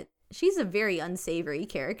she's a very unsavory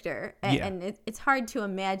character. And it's hard to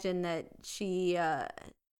imagine that she, I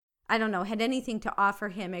don't know, had anything to offer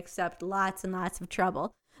him except lots and lots of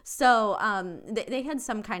trouble. So they had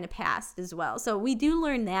some kind of past as well. So we do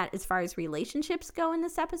learn that as far as relationships go in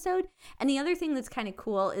this episode. And the other thing that's kind of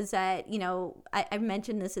cool is that, I've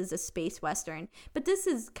mentioned this as a space Western, but this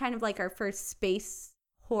is kind of like our first space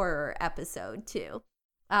horror episode too.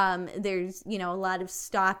 There's, a lot of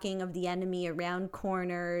stalking of the enemy around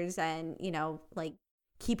corners and, like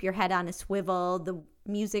keep your head on a swivel. The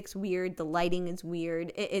music's weird. The lighting is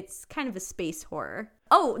weird. It's kind of a space horror.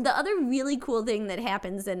 Oh, the other really cool thing that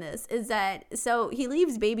happens in this is that, so he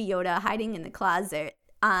leaves Baby Yoda hiding in the closet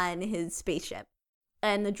on his spaceship.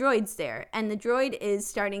 And the droid's there. And the droid is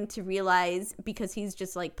starting to realize, because he's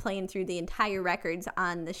just like playing through the entire records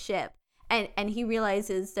on the ship. And he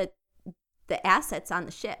realizes that the assets on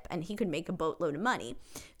the ship and he could make a boatload of money.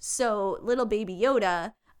 So little Baby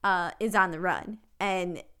Yoda is on the run.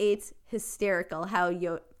 And it's hysterical how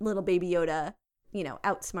little Baby Yoda,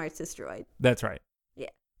 outsmarts this droid. That's right.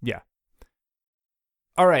 Yeah.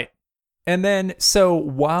 All right. And then,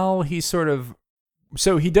 so he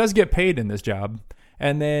does get paid in this job.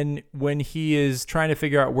 And then when he is trying to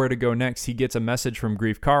figure out where to go next, he gets a message from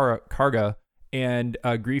Greef Karga. And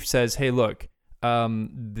Greef says, hey, look,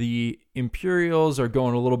 the Imperials are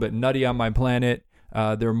going a little bit nutty on my planet.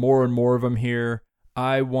 There are more and more of them here.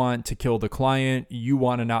 I want to kill the client. You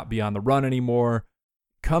want to not be on the run anymore.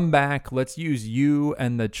 Come back. Let's use you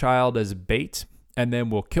and the child as bait. And then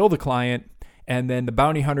we'll kill the client, and then the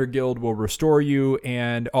Bounty Hunter Guild will restore you,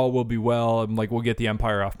 and all will be well. And like, we'll get the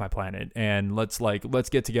Empire off my planet, and let's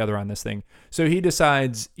get together on this thing. So he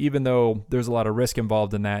decides, even though there's a lot of risk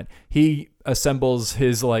involved in that, he assembles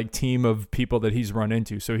his like team of people that he's run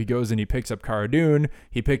into. So he goes and he picks up Cara Dune.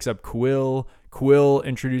 He picks up Quill. Quill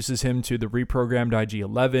introduces him to the reprogrammed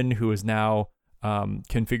IG-11, who is now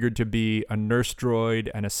configured to be a nurse droid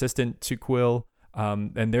and assistant to Quill.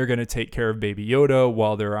 And they're going to take care of Baby Yoda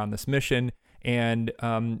while they're on this mission. And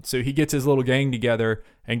so he gets his little gang together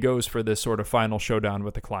and goes for this sort of final showdown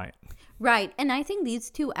with the client. Right. And I think these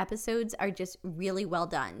two episodes are just really well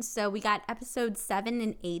done. So we got episodes 7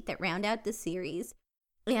 and 8 that round out the series.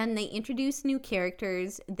 And they introduce new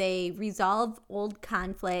characters. They resolve old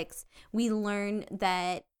conflicts. We learn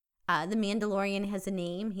that the Mandalorian has a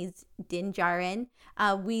name. He's Din Djarin.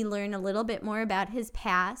 We learn a little bit more about his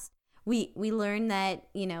past. We learn that,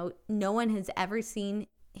 no one has ever seen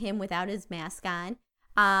him without his mask on.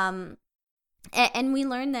 And we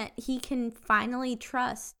learn that he can finally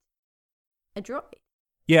trust a droid.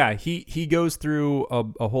 Yeah, he goes through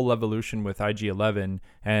a whole evolution with IG-11,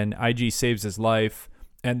 and IG saves his life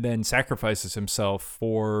and then sacrifices himself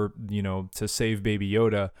for, to save Baby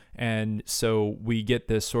Yoda. And so we get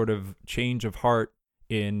this sort of change of heart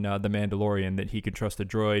in The Mandalorian, that he can trust a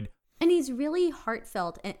droid. And he's really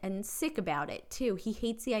heartfelt and sick about it, too. He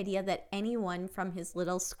hates the idea that anyone from his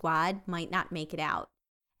little squad might not make it out.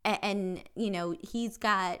 And he's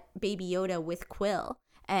got Baby Yoda with Quill.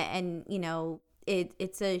 And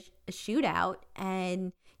it's a shootout.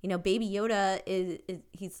 And, Baby Yoda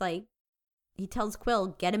he's like he tells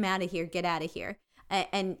Quill, get him out of here, get out of here.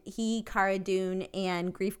 And he, Cara Dune,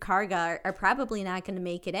 and Greef Karga are probably not going to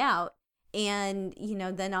make it out. And,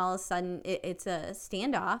 then all of a sudden it's a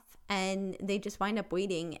standoff and they just wind up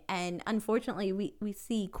waiting. And unfortunately, we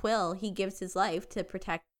see Quill, he gives his life to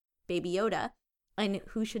protect Baby Yoda. And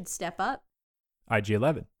who should step up?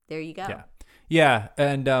 IG-11. There you go. Yeah,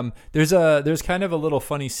 and there's kind of a little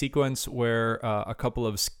funny sequence where a couple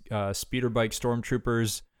of speeder bike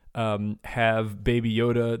stormtroopers have Baby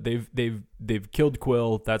Yoda. They've killed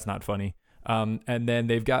Quill. That's not funny. And then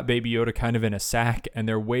they've got Baby Yoda kind of in a sack, and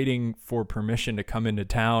they're waiting for permission to come into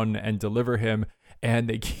town and deliver him. And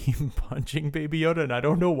they keep punching Baby Yoda, and I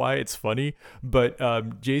don't know why it's funny, but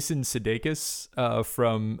Jason Sudeikis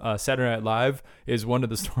from Saturday Night Live is one of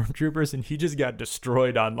the stormtroopers, and he just got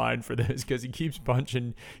destroyed online for this because he keeps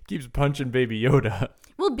punching Baby Yoda.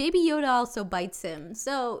 Well, Baby Yoda also bites him,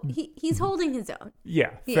 so he's holding his own.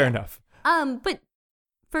 Yeah, fair enough. But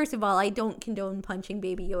first of all, I don't condone punching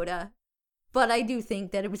Baby Yoda. But I do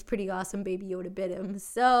think that it was pretty awesome Baby Yoda bit him.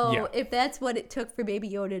 So if that's what it took for Baby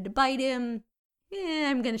Yoda to bite him,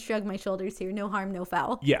 I'm going to shrug my shoulders here. No harm, no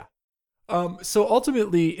foul. Yeah. So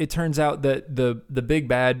ultimately, it turns out that the big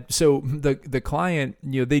bad, so the client,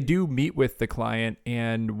 they do meet with the client,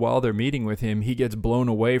 and while they're meeting with him, he gets blown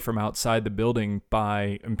away from outside the building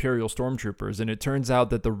by Imperial stormtroopers. And it turns out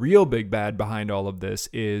that the real big bad behind all of this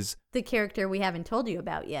is the character we haven't told you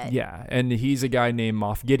about yet. Yeah, and he's a guy named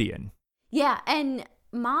Moff Gideon. Yeah, and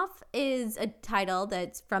Moff is a title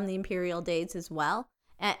that's from the Imperial days as well.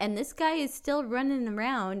 And this guy is still running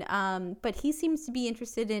around, but he seems to be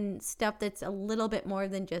interested in stuff that's a little bit more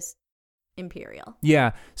than just Imperial.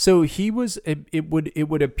 Yeah, so he was. It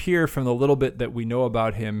would appear from the little bit that we know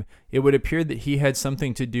about him, it would appear that he had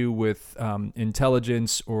something to do with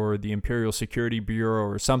intelligence or the Imperial Security Bureau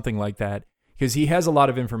or something like that, because he has a lot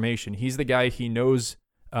of information. He's the guy, he knows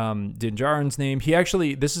Din Djarin's name. He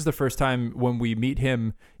actually, this is the first time when we meet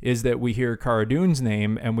him is that we hear Cara Dune's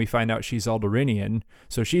name and we find out she's Alderaanian.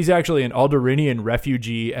 So she's actually an Alderaanian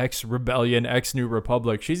refugee, ex-rebellion, ex-New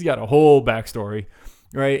Republic. She's got a whole backstory,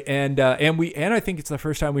 right? And I think it's the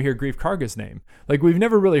first time we hear Greef Karga's name. Like, we've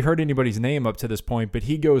never really heard anybody's name up to this point, but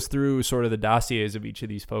he goes through sort of the dossiers of each of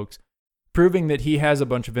these folks, proving that he has a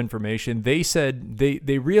bunch of information. They said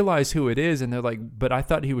they realize who it is, and they're like, but I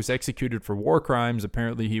thought he was executed for war crimes.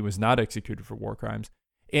 Apparently he was not executed for war crimes.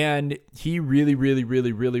 And he really, really,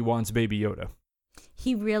 really, really wants Baby Yoda.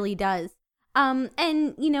 He really does.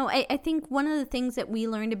 I think one of the things that we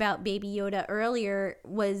learned about Baby Yoda earlier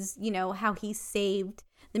was, how he saved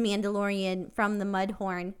the Mandalorian from the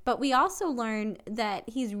Mudhorn. But we also learned that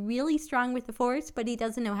he's really strong with the Force, but he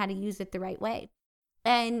doesn't know how to use it the right way.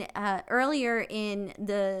 And earlier in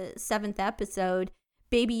the 7th episode,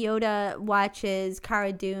 Baby Yoda watches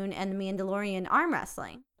Cara Dune and the Mandalorian arm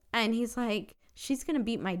wrestling. And he's like, she's going to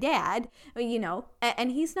beat my dad,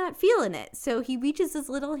 and he's not feeling it. So he reaches his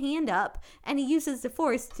little hand up and he uses the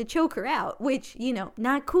Force to choke her out, which,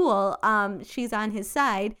 not cool. She's on his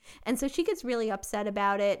side. And so she gets really upset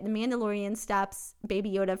about it. The Mandalorian stops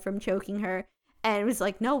Baby Yoda from choking her and was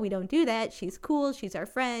like, no, we don't do that. She's cool. She's our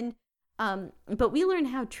friend. But we learn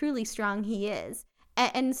how truly strong he is.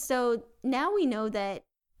 And so now we know that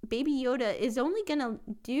Baby Yoda is only going to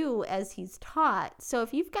do as he's taught. So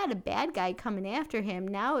if you've got a bad guy coming after him,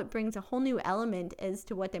 now it brings a whole new element as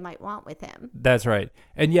to what they might want with him. That's right.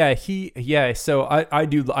 And so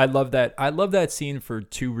I love that. I love that scene for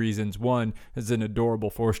two reasons. One, it's an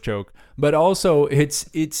adorable Force choke, but also it's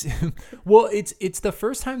well, it's the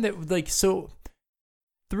first time that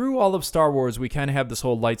through all of Star Wars, we kind of have this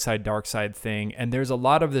whole light side, dark side thing. And there's a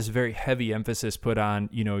lot of this very heavy emphasis put on,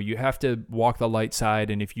 you have to walk the light side.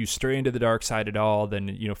 And if you stray into the dark side at all,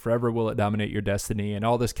 then, forever will it dominate your destiny and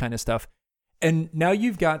all this kind of stuff. And now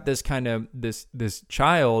you've got this kind of, this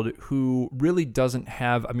child who really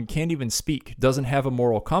can't even speak, doesn't have a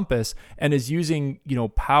moral compass, and is using,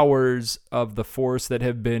 powers of the Force that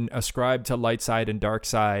have been ascribed to light side and dark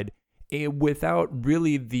side, without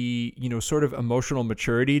really the, sort of emotional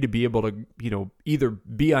maturity to be able to, either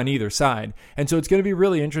be on either side. And so it's going to be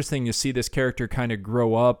really interesting to see this character kind of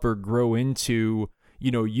grow up or grow into,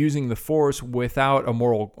 using the Force without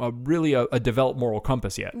a developed moral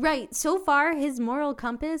compass yet. Right. So far, his moral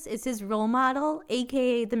compass is his role model,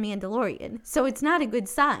 aka the Mandalorian. So it's not a good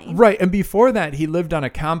sign. Right. And before that, he lived on a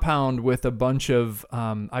compound with a bunch of,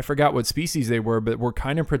 I forgot what species they were, but were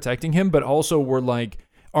kind of protecting him, but also were like,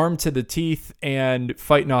 armed to the teeth and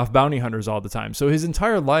fighting off bounty hunters all the time. So his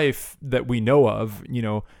entire life that we know of,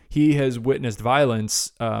 he has witnessed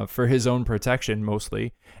violence for his own protection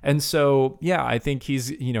mostly. And so, yeah, I think he's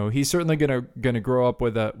certainly gonna grow up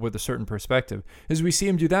with a certain perspective as we see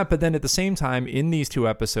him do that. But then at the same time, in these 2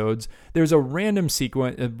 episodes, there's a random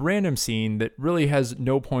scene that really has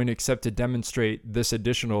no point except to demonstrate this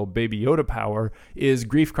additional Baby Yoda power. Is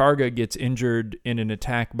Greef Karga gets injured in an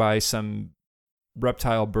attack by some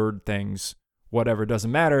reptile bird things, whatever,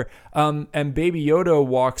 doesn't matter. And Baby Yoda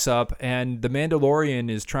walks up, and the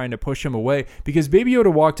Mandalorian is trying to push him away, because Baby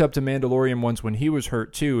Yoda walked up to Mandalorian once when he was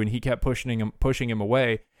hurt too, and he kept pushing him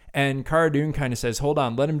away. And Cara Dune kind of says, "Hold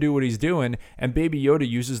on, let him do what he's doing." And Baby Yoda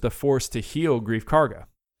uses the Force to heal Greef Karga.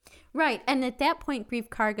 Right. And at that point, Greef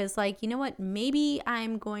Karga's like, you know what? Maybe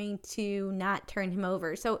I'm going to not turn him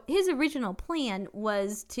over. So his original plan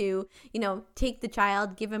was to, take the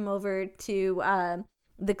child, give him over to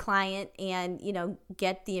the client, and,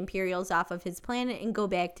 get the Imperials off of his planet and go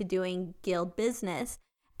back to doing guild business.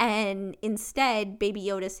 And instead, Baby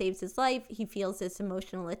Yoda saves his life. He feels this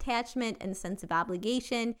emotional attachment and sense of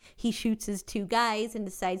obligation. He shoots his 2 guys and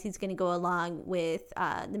decides he's going to go along with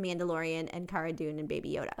the Mandalorian and Cara Dune and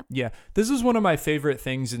Baby Yoda. Yeah, this is one of my favorite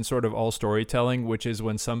things in sort of all storytelling, which is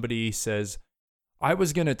when somebody says, I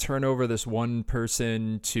was going to turn over this one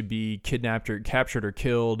person to be kidnapped or captured or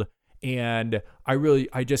killed, and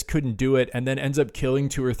I just couldn't do it, and then ends up killing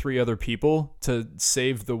 2 or 3 other people to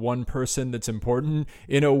save the one person that's important,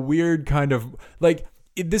 in a weird kind of, like,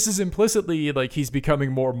 this is implicitly like he's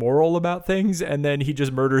becoming more moral about things, and then he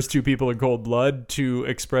just murders 2 people in cold blood to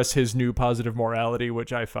express his new positive morality,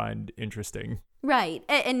 which I find interesting. Right.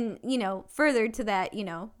 And, further to that,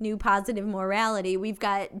 new positive morality, we've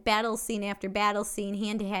got battle scene after battle scene,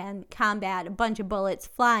 hand-to-hand combat, a bunch of bullets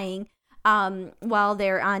flying, while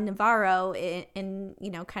they're on Navarro and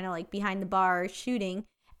kind of like behind the bar shooting.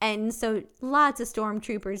 And so lots of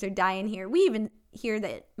stormtroopers are dying here. We even hear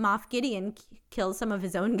that Moff Gideon kills some of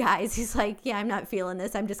his own guys. He's like, yeah, I'm not feeling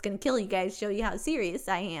this. I'm just going to kill you guys, show you how serious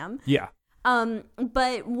I am. Yeah.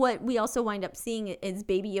 But what we also wind up seeing is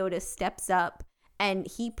Baby Yoda steps up and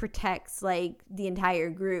he protects like the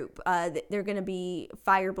entire group. They're going to be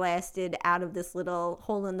fire blasted out of this little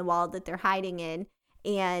hole in the wall that they're hiding in.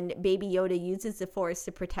 And Baby Yoda uses the Force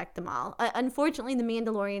to protect them all. Unfortunately, the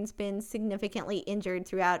Mandalorian's been significantly injured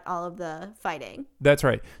throughout all of the fighting. That's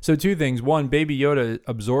right. So 2 things. 1, Baby Yoda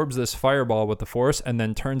absorbs this fireball with the Force and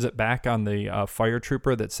then turns it back on the fire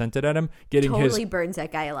trooper that sent it at him. Burns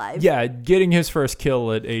that guy alive. Yeah, getting his first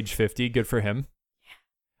kill at age 50. Good for him.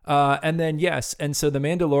 And then, yes, and so the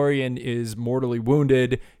Mandalorian is mortally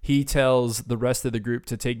wounded. He tells the rest of the group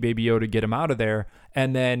to take Baby Yoda, get him out of there.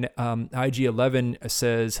 And then IG-11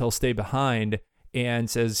 says he'll stay behind and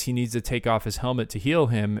says he needs to take off his helmet to heal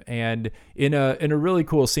him. And in a really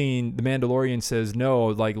cool scene, the Mandalorian says, no,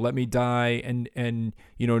 like, let me die. And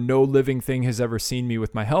no living thing has ever seen me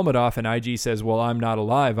with my helmet off. And IG says, well, I'm not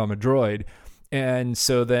alive. I'm a droid. And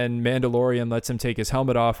so then Mandalorian lets him take his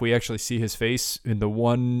helmet off. We actually see his face in the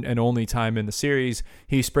one and only time in the series.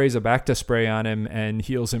 He sprays a Bacta spray on him and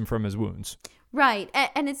heals him from his wounds. Right.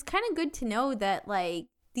 And it's kind of good to know that, like,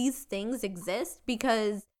 these things exist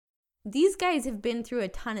because these guys have been through a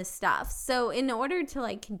ton of stuff. So in order to,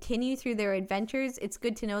 like, continue through their adventures, it's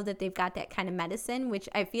good to know that they've got that kind of medicine, which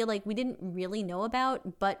I feel like we didn't really know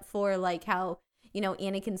about, but for, like, how,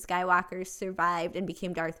 Anakin Skywalker survived and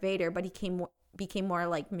became Darth Vader, but he became more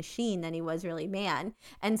like machine than he was really man.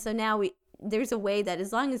 And so now there's a way that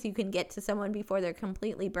as long as you can get to someone before they're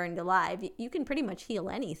completely burned alive, you can pretty much heal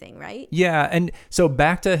anything, right? Yeah, and so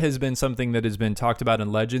Bacta has been something that has been talked about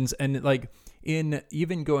in Legends, and like in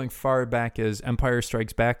even going far back as Empire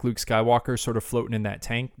Strikes Back, Luke Skywalker sort of floating in that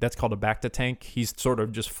tank. That's called a Bacta tank. He's sort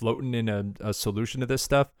of just floating in a solution to this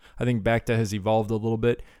stuff. I think Bacta has evolved a little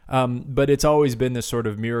bit, but it's always been this sort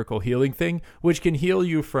of miracle healing thing, which can heal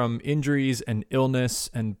you from injuries and illness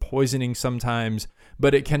and poisoning sometimes,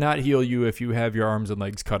 but it cannot heal you if you have your arms and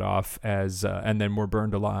legs cut off and then were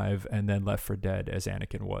burned alive and then left for dead as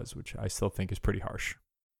Anakin was, which I still think is pretty harsh.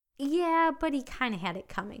 Yeah, but he kind of had it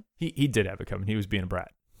coming. He did have it coming. He was being a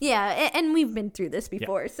brat. Yeah, and we've been through this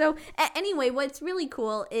before. Yeah. So anyway, what's really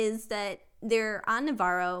cool is that they're on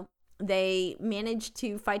Navarro. They managed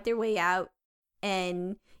to fight their way out,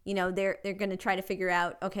 and they're going to try to figure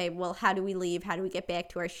out, okay, well, how do we leave? How do we get back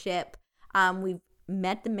to our ship? We've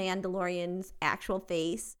met the Mandalorian's actual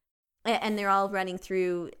face. And they're all running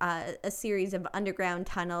through a series of underground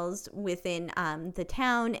tunnels within the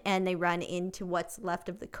town, and they run into what's left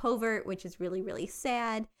of the covert, which is really, really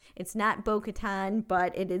sad. It's not Bo-Katan,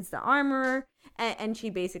 but it is the armorer, and she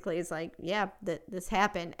basically is like, yeah, this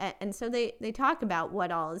happened. And so they talk about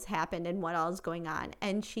what all has happened and what all is going on,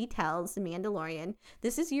 and she tells the Mandalorian,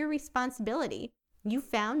 this is your responsibility. You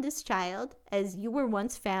found this child as you were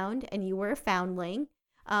once found, and you were a foundling.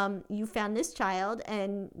 You found this child,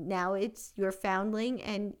 and now it's your foundling,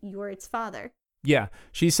 and you're its father. Yeah,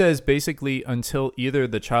 she says basically until either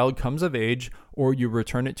the child comes of age or you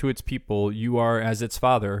return it to its people, you are as its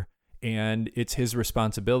father, and it's his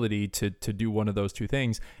responsibility to do one of those two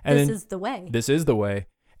things. And this is the way. This is the way.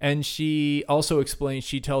 And she also explains,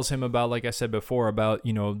 she tells him about, like I said before, about,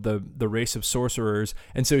 the race of sorcerers.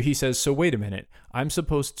 And so he says, so wait a minute, I'm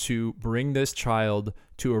supposed to bring this child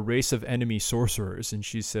to a race of enemy sorcerers. And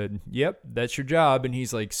she said, yep, that's your job. And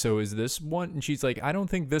he's like, so is this one? And she's like, I don't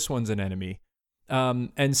think this one's an enemy.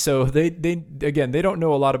 And so they don't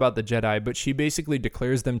know a lot about the Jedi, but she basically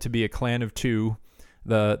declares them to be a clan of two.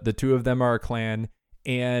 The two of them are a clan,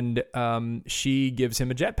 and she gives him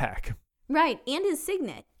a jetpack. Right, and his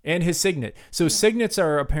signet. So signets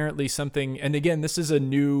are apparently something, and again, this is a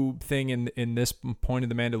new thing in this point of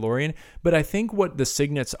The Mandalorian, but I think what the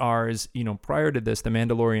signets are is, prior to this, the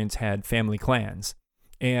Mandalorians had family clans.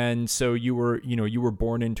 And so you were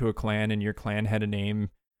born into a clan, and your clan had a name.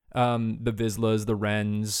 The Vizslas, the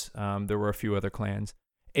Wrens, there were a few other clans.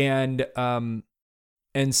 And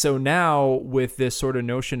so now with this sort of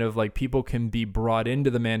notion of like people can be brought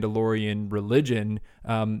into the Mandalorian religion,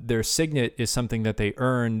 their signet is something that they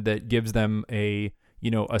earn that gives them a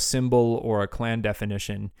symbol or a clan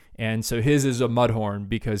definition. And so his is a Mudhorn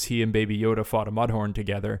because he and Baby Yoda fought a Mudhorn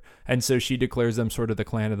together. And so she declares them sort of the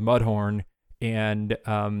clan of the Mudhorn, and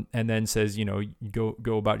then says,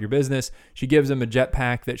 go about your business. She gives him a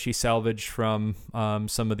jetpack that she salvaged from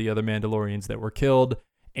some of the other Mandalorians that were killed.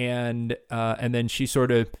 And then she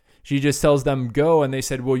just tells them go, and they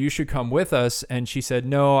said, well, you should come with us. And she said,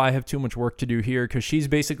 no, I have too much work to do here, because she's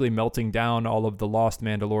basically melting down all of the lost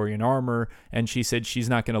Mandalorian armor. And she said she's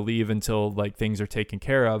not going to leave until like things are taken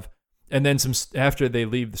care of. And then after they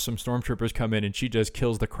leave, some stormtroopers come in, and she just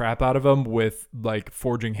kills the crap out of them with like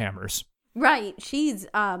forging hammers. Right. She's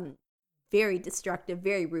very destructive,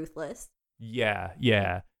 very ruthless.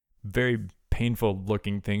 Yeah. Very painful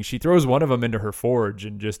looking thing. She throws one of them into her forge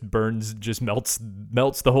and just melts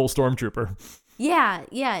the whole stormtrooper.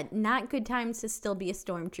 Yeah, not good times to still be a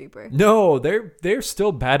stormtrooper. No, they're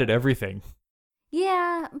still bad at everything.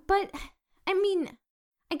 Yeah, but I mean,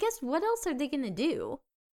 I guess what else are they gonna do?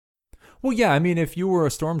 Well, yeah, I mean, if you were a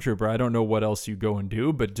stormtrooper, I don't know what else you go and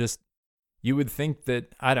do, but just you would think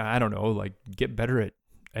that I don't know, like get better at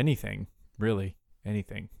anything, really,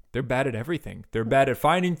 anything. They're bad at everything. They're bad at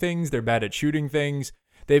finding things. They're bad at shooting things.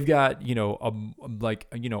 They've got,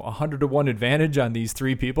 100 to 1 advantage on these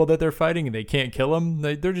three people that they're fighting, and they can't kill them.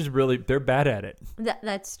 They're bad at it.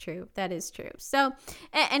 That's true. That is true. So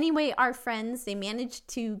anyway, our friends, they managed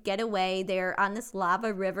to get away. They're on this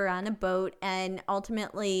lava river on a boat, and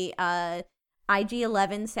ultimately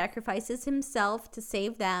IG-11 sacrifices himself to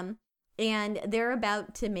save them, and they're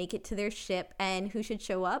about to make it to their ship. And who should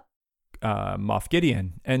show up? Moff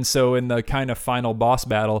Gideon. And so in the kind of final boss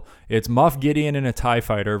battle, it's Moff Gideon in a TIE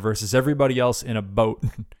fighter versus everybody else in a boat.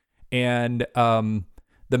 And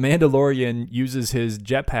the Mandalorian uses his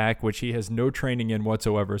jetpack, which he has no training in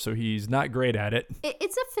whatsoever, so he's not great at it.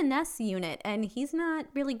 It's a finesse unit, and he's not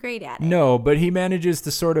really great at it. No, but he manages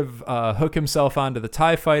to sort of hook himself onto the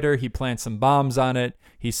TIE fighter. He plants some bombs on it.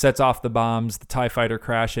 He sets off the bombs. The TIE fighter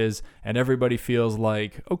crashes, and everybody feels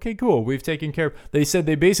like, okay, cool, we've taken care of...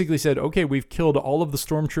 They basically said, okay, we've killed all of the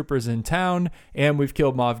stormtroopers in town, and we've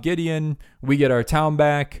killed Moff Gideon. We get our town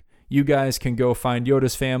back. You guys can go find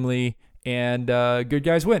Yoda's family, and good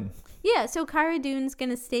guys win. Yeah, so Cara Dune's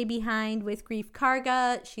going to stay behind with Greef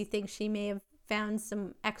Karga. She thinks she may have found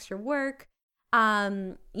some extra work.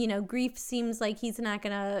 Greef seems like he's not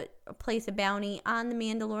going to place a bounty on the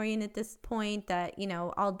Mandalorian at this point, that,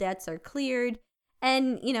 all debts are cleared.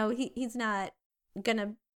 And, he's not going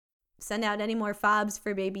to send out any more fobs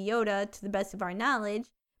for Baby Yoda, to the best of our knowledge.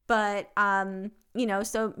 But, so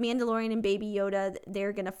Mandalorian and Baby Yoda,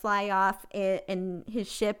 they're going to fly off in his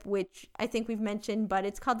ship, which I think we've mentioned, but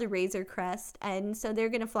it's called the Razor Crest. And so they're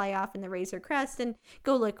going to fly off in the Razor Crest and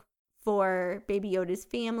go look for Baby Yoda's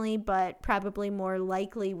family, but probably more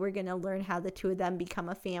likely we're going to learn how the two of them become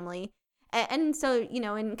a family. And so,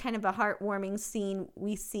 in kind of a heartwarming scene,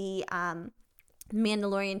 we see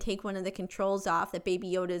Mandalorian take one of the controls off that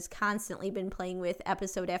Baby Yoda's constantly been playing with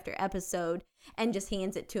episode after episode and just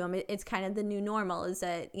hands it to him. It's kind of the new normal, is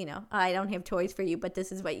that, I don't have toys for you, but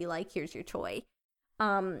this is what you like. Here's your toy.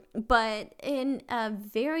 But in a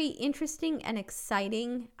very interesting and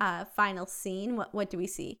exciting final scene, what do we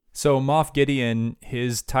see? So Moff Gideon,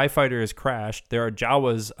 his TIE fighter has crashed. There are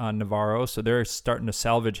Jawas on Navarro, so they're starting to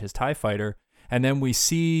salvage his TIE fighter. And then we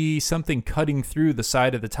see something cutting through the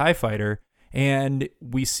side of the TIE fighter, and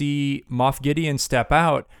we see Moff Gideon step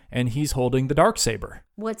out, and he's holding the Darksaber.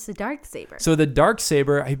 What's the Darksaber? So the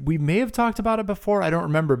Darksaber, we may have talked about it before, I don't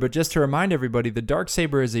remember, but just to remind everybody, the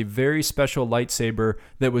Darksaber is a very special lightsaber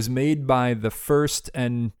that was made by the first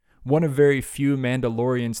and one of very few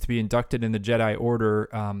Mandalorians to be inducted in the Jedi Order.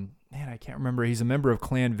 I can't remember. He's a member of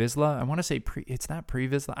Clan Vizsla. I want to say it's not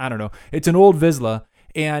pre-Vizsla. I don't know. It's an old Vizsla,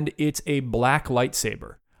 and it's a black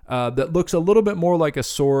lightsaber. That looks a little bit more like a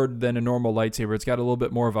sword than a normal lightsaber. It's got a little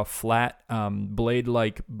bit more of a flat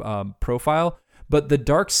blade-like profile. But the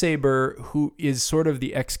Darksaber, who is sort of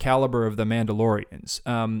the Excalibur of the Mandalorians,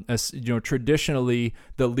 traditionally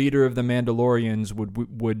the leader of the Mandalorians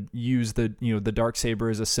would use the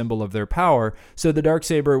Darksaber as a symbol of their power. So the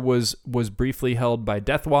Darksaber was briefly held by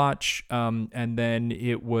Death Watch, and then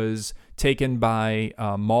it was taken by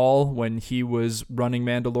Maul when he was running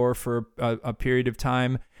Mandalore for a period of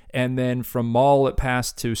time. And then from Maul, it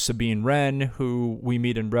passed to Sabine Wren, who we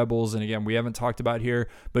meet in Rebels. And again, we haven't talked about here,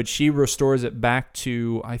 but she restores it back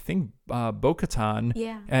to, I think, Bo-Katan.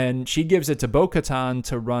 Yeah. And she gives it to Bo-Katan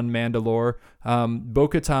to run Mandalore.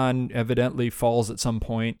 Bo-Katan evidently falls at some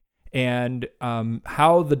point. And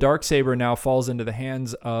how the Darksaber now falls into the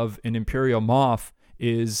hands of an Imperial Moff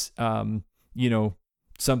is,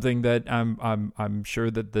 something that I'm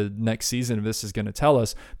sure that the next season of this is going to tell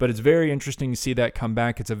us, but it's very interesting to see that come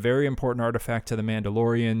back. It's a very important artifact to the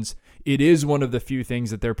Mandalorians. It is one of the few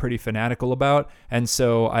things that they're pretty fanatical about, and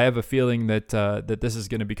so I have a feeling that that this is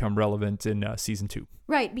going to become relevant in season 2.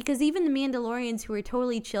 Right, because even the Mandalorians who were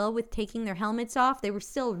totally chill with taking their helmets off, they were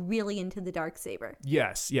still really into the Darksaber.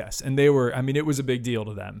 Yes, and they were. I mean, it was a big deal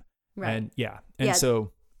to them. Right.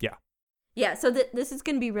 Yeah, so this is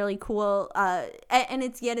going to be really cool, and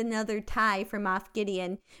it's yet another tie for Moff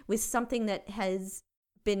Gideon with something that has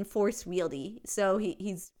been force wieldy. So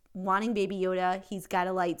he's wanting Baby Yoda, he's got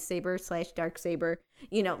a lightsaber / Darksaber,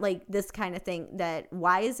 like this kind of thing. That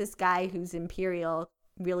why is this guy who's Imperial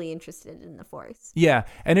really interested in the Force? Yeah,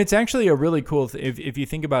 and it's actually a really cool if you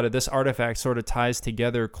think about it, this artifact sort of ties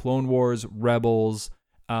together Clone Wars, Rebels,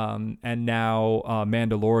 and now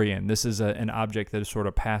Mandalorian. This is an object that has sort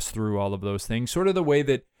of passed through all of those things, sort of the way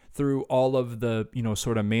that through all of the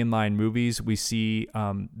sort of mainline movies we see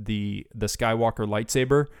the Skywalker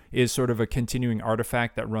lightsaber is sort of a continuing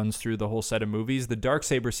artifact that runs through the whole set of movies. The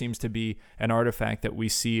Darksaber seems to be an artifact that we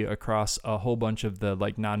see across a whole bunch of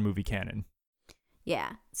the non-movie canon.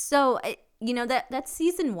 Yeah, so that's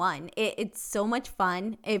season 1. It's so much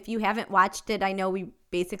fun. If you haven't watched it, I know we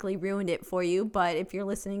basically ruined it for you, but if you're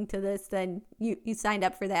listening to this, then you signed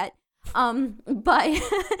up for that.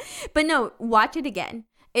 But no, watch it again.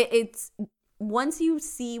 It's once you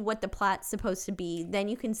see what the plot's supposed to be, then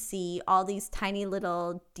you can see all these tiny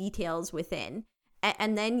little details within.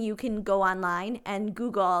 And then you can go online and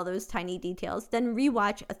Google all those tiny details, then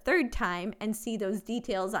rewatch a third time and see those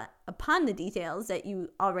details upon the details that you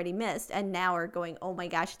already missed and now are going, oh my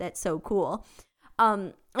gosh, that's so cool.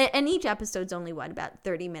 And each episode's only about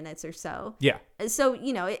 30 minutes or so. Yeah. So,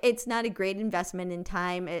 it's not a great investment in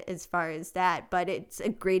time as far as that, but it's a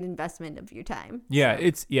great investment of your time. Yeah,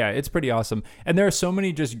 so. It's pretty awesome. And there are so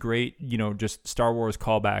many just great, just Star Wars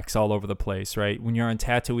callbacks all over the place, right? When you're on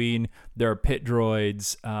Tatooine, there are pit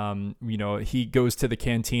droids. He goes to the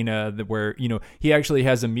cantina where, he actually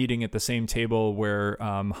has a meeting at the same table where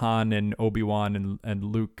Han and Obi-Wan and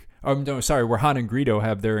Luke, where Han and Greedo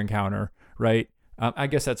have their encounter, right? I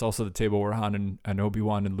guess that's also the table where Han and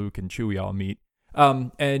Obi-Wan and Luke and Chewie all meet.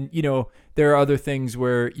 And, there are other things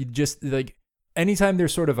where you just, like, anytime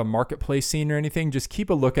there's sort of a marketplace scene or anything, just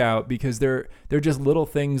keep a lookout because they're just little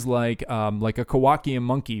things like a Kowakian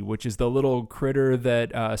monkey, which is the little critter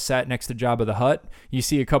that sat next to Jabba the Hutt. You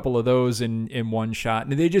see a couple of those in one shot.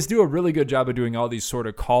 And they just do a really good job of doing all these sort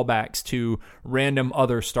of callbacks to random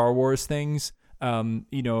other Star Wars things.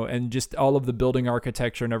 And just all of the building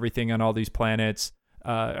architecture and everything on all these planets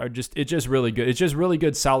it's just really good. It's just really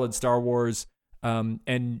good, solid Star Wars.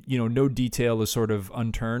 And no detail is sort of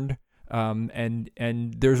unturned. And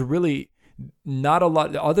there's really not a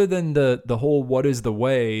lot other than the whole what is the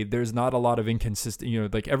way. There's not a lot of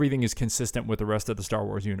inconsistent. Like everything is consistent with the rest of the Star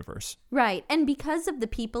Wars universe. Right, and because of the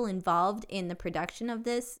people involved in the production of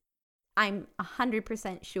this, I'm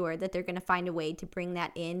 100% sure that they're going to find a way to bring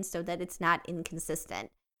that in so that it's not inconsistent.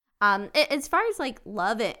 As far as like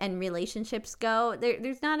love and relationships go,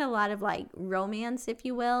 there's not a lot of like romance, if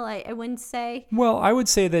you will. I wouldn't say. Well, I would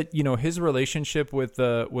say that his relationship with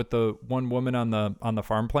the one woman on the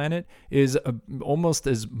farm planet is almost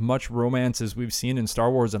as much romance as we've seen in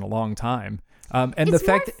Star Wars in a long time. And it's the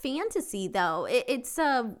fact more fantasy, though. It's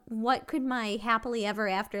what could my happily ever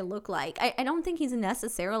after look like? I don't think he's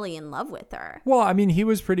necessarily in love with her. Well, I mean, he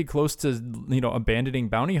was pretty close to abandoning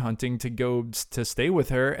bounty hunting to go to stay with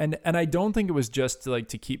her, and I don't think it was just like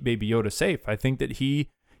to keep Baby Yoda safe. I think that he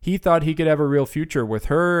thought he could have a real future with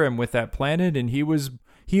her and with that planet, and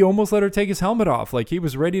he almost let her take his helmet off, like he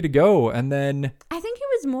was ready to go, and then I think he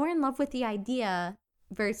was more in love with the idea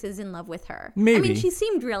versus in love with her. Maybe. I mean, she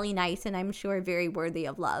seemed really nice and I'm sure very worthy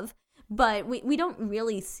of love. But we don't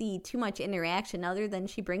really see too much interaction other than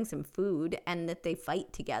she brings him food and that they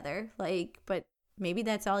fight together. But maybe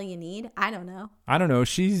that's all you need. I don't know.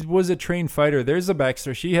 She was a trained fighter. There's a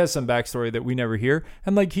backstory. She has some backstory that we never hear.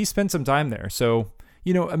 And like he spent some time there. So,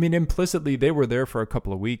 I mean, implicitly they were there for a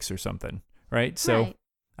couple of weeks or something. Right. So Right.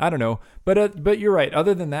 I don't know, but you're right.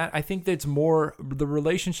 Other than that, I think that's more, the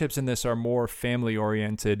relationships in this are more family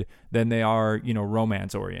oriented than they are,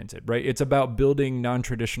 romance oriented, right? It's about building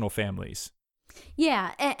non-traditional families.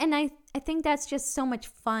 Yeah, and I think that's just so much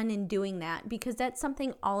fun in doing that because that's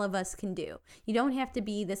something all of us can do. You don't have to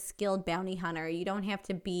be the skilled bounty hunter. You don't have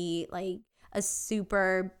to be like a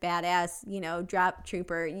super badass, drop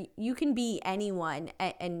trooper. You can be anyone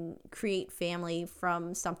and create family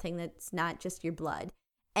from something that's not just your blood.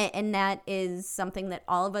 And that is something that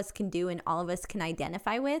all of us can do and all of us can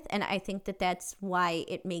identify with. And I think that that's why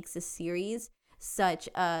it makes a series such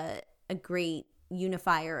a great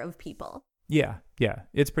unifier of people. Yeah,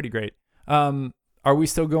 it's pretty great. Are we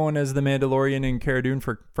still going as the Mandalorian and Cara Dune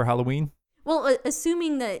for Halloween? Well,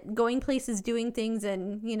 assuming that going places, doing things,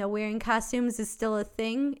 and wearing costumes is still a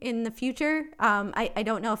thing in the future, I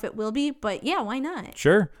don't know if it will be, but yeah, why not?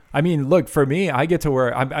 Sure. I mean, look, for me, I get to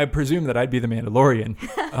wear. I presume that I'd be the Mandalorian.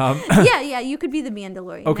 Yeah, you could be the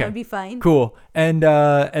Mandalorian. Okay, that would be fine. Cool. And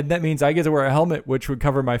that means I get to wear a helmet, which would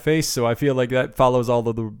cover my face. So I feel like that follows all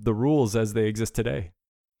of the rules as they exist today.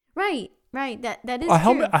 Right. That is a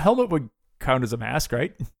helmet. true. A helmet would count as a mask,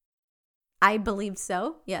 right? I believe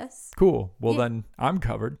so. Yes. Cool. Well, Yeah. then I'm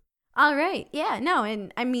covered. All right. Yeah. No.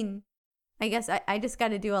 And I mean, I guess I just got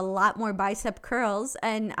to do a lot more bicep curls,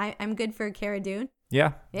 and I'm good for Cara Dune.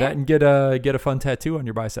 Yeah. Yeah. That and get a fun tattoo on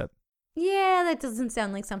your bicep. Yeah, that doesn't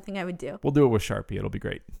sound like something I would do. We'll do it with Sharpie. It'll be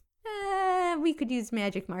great. We could use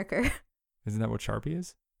magic marker. Isn't that what Sharpie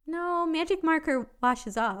is? No, magic marker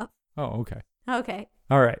washes off. Oh, okay. Okay.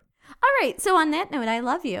 All right. All right. So on that note, I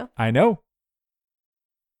love you. I know.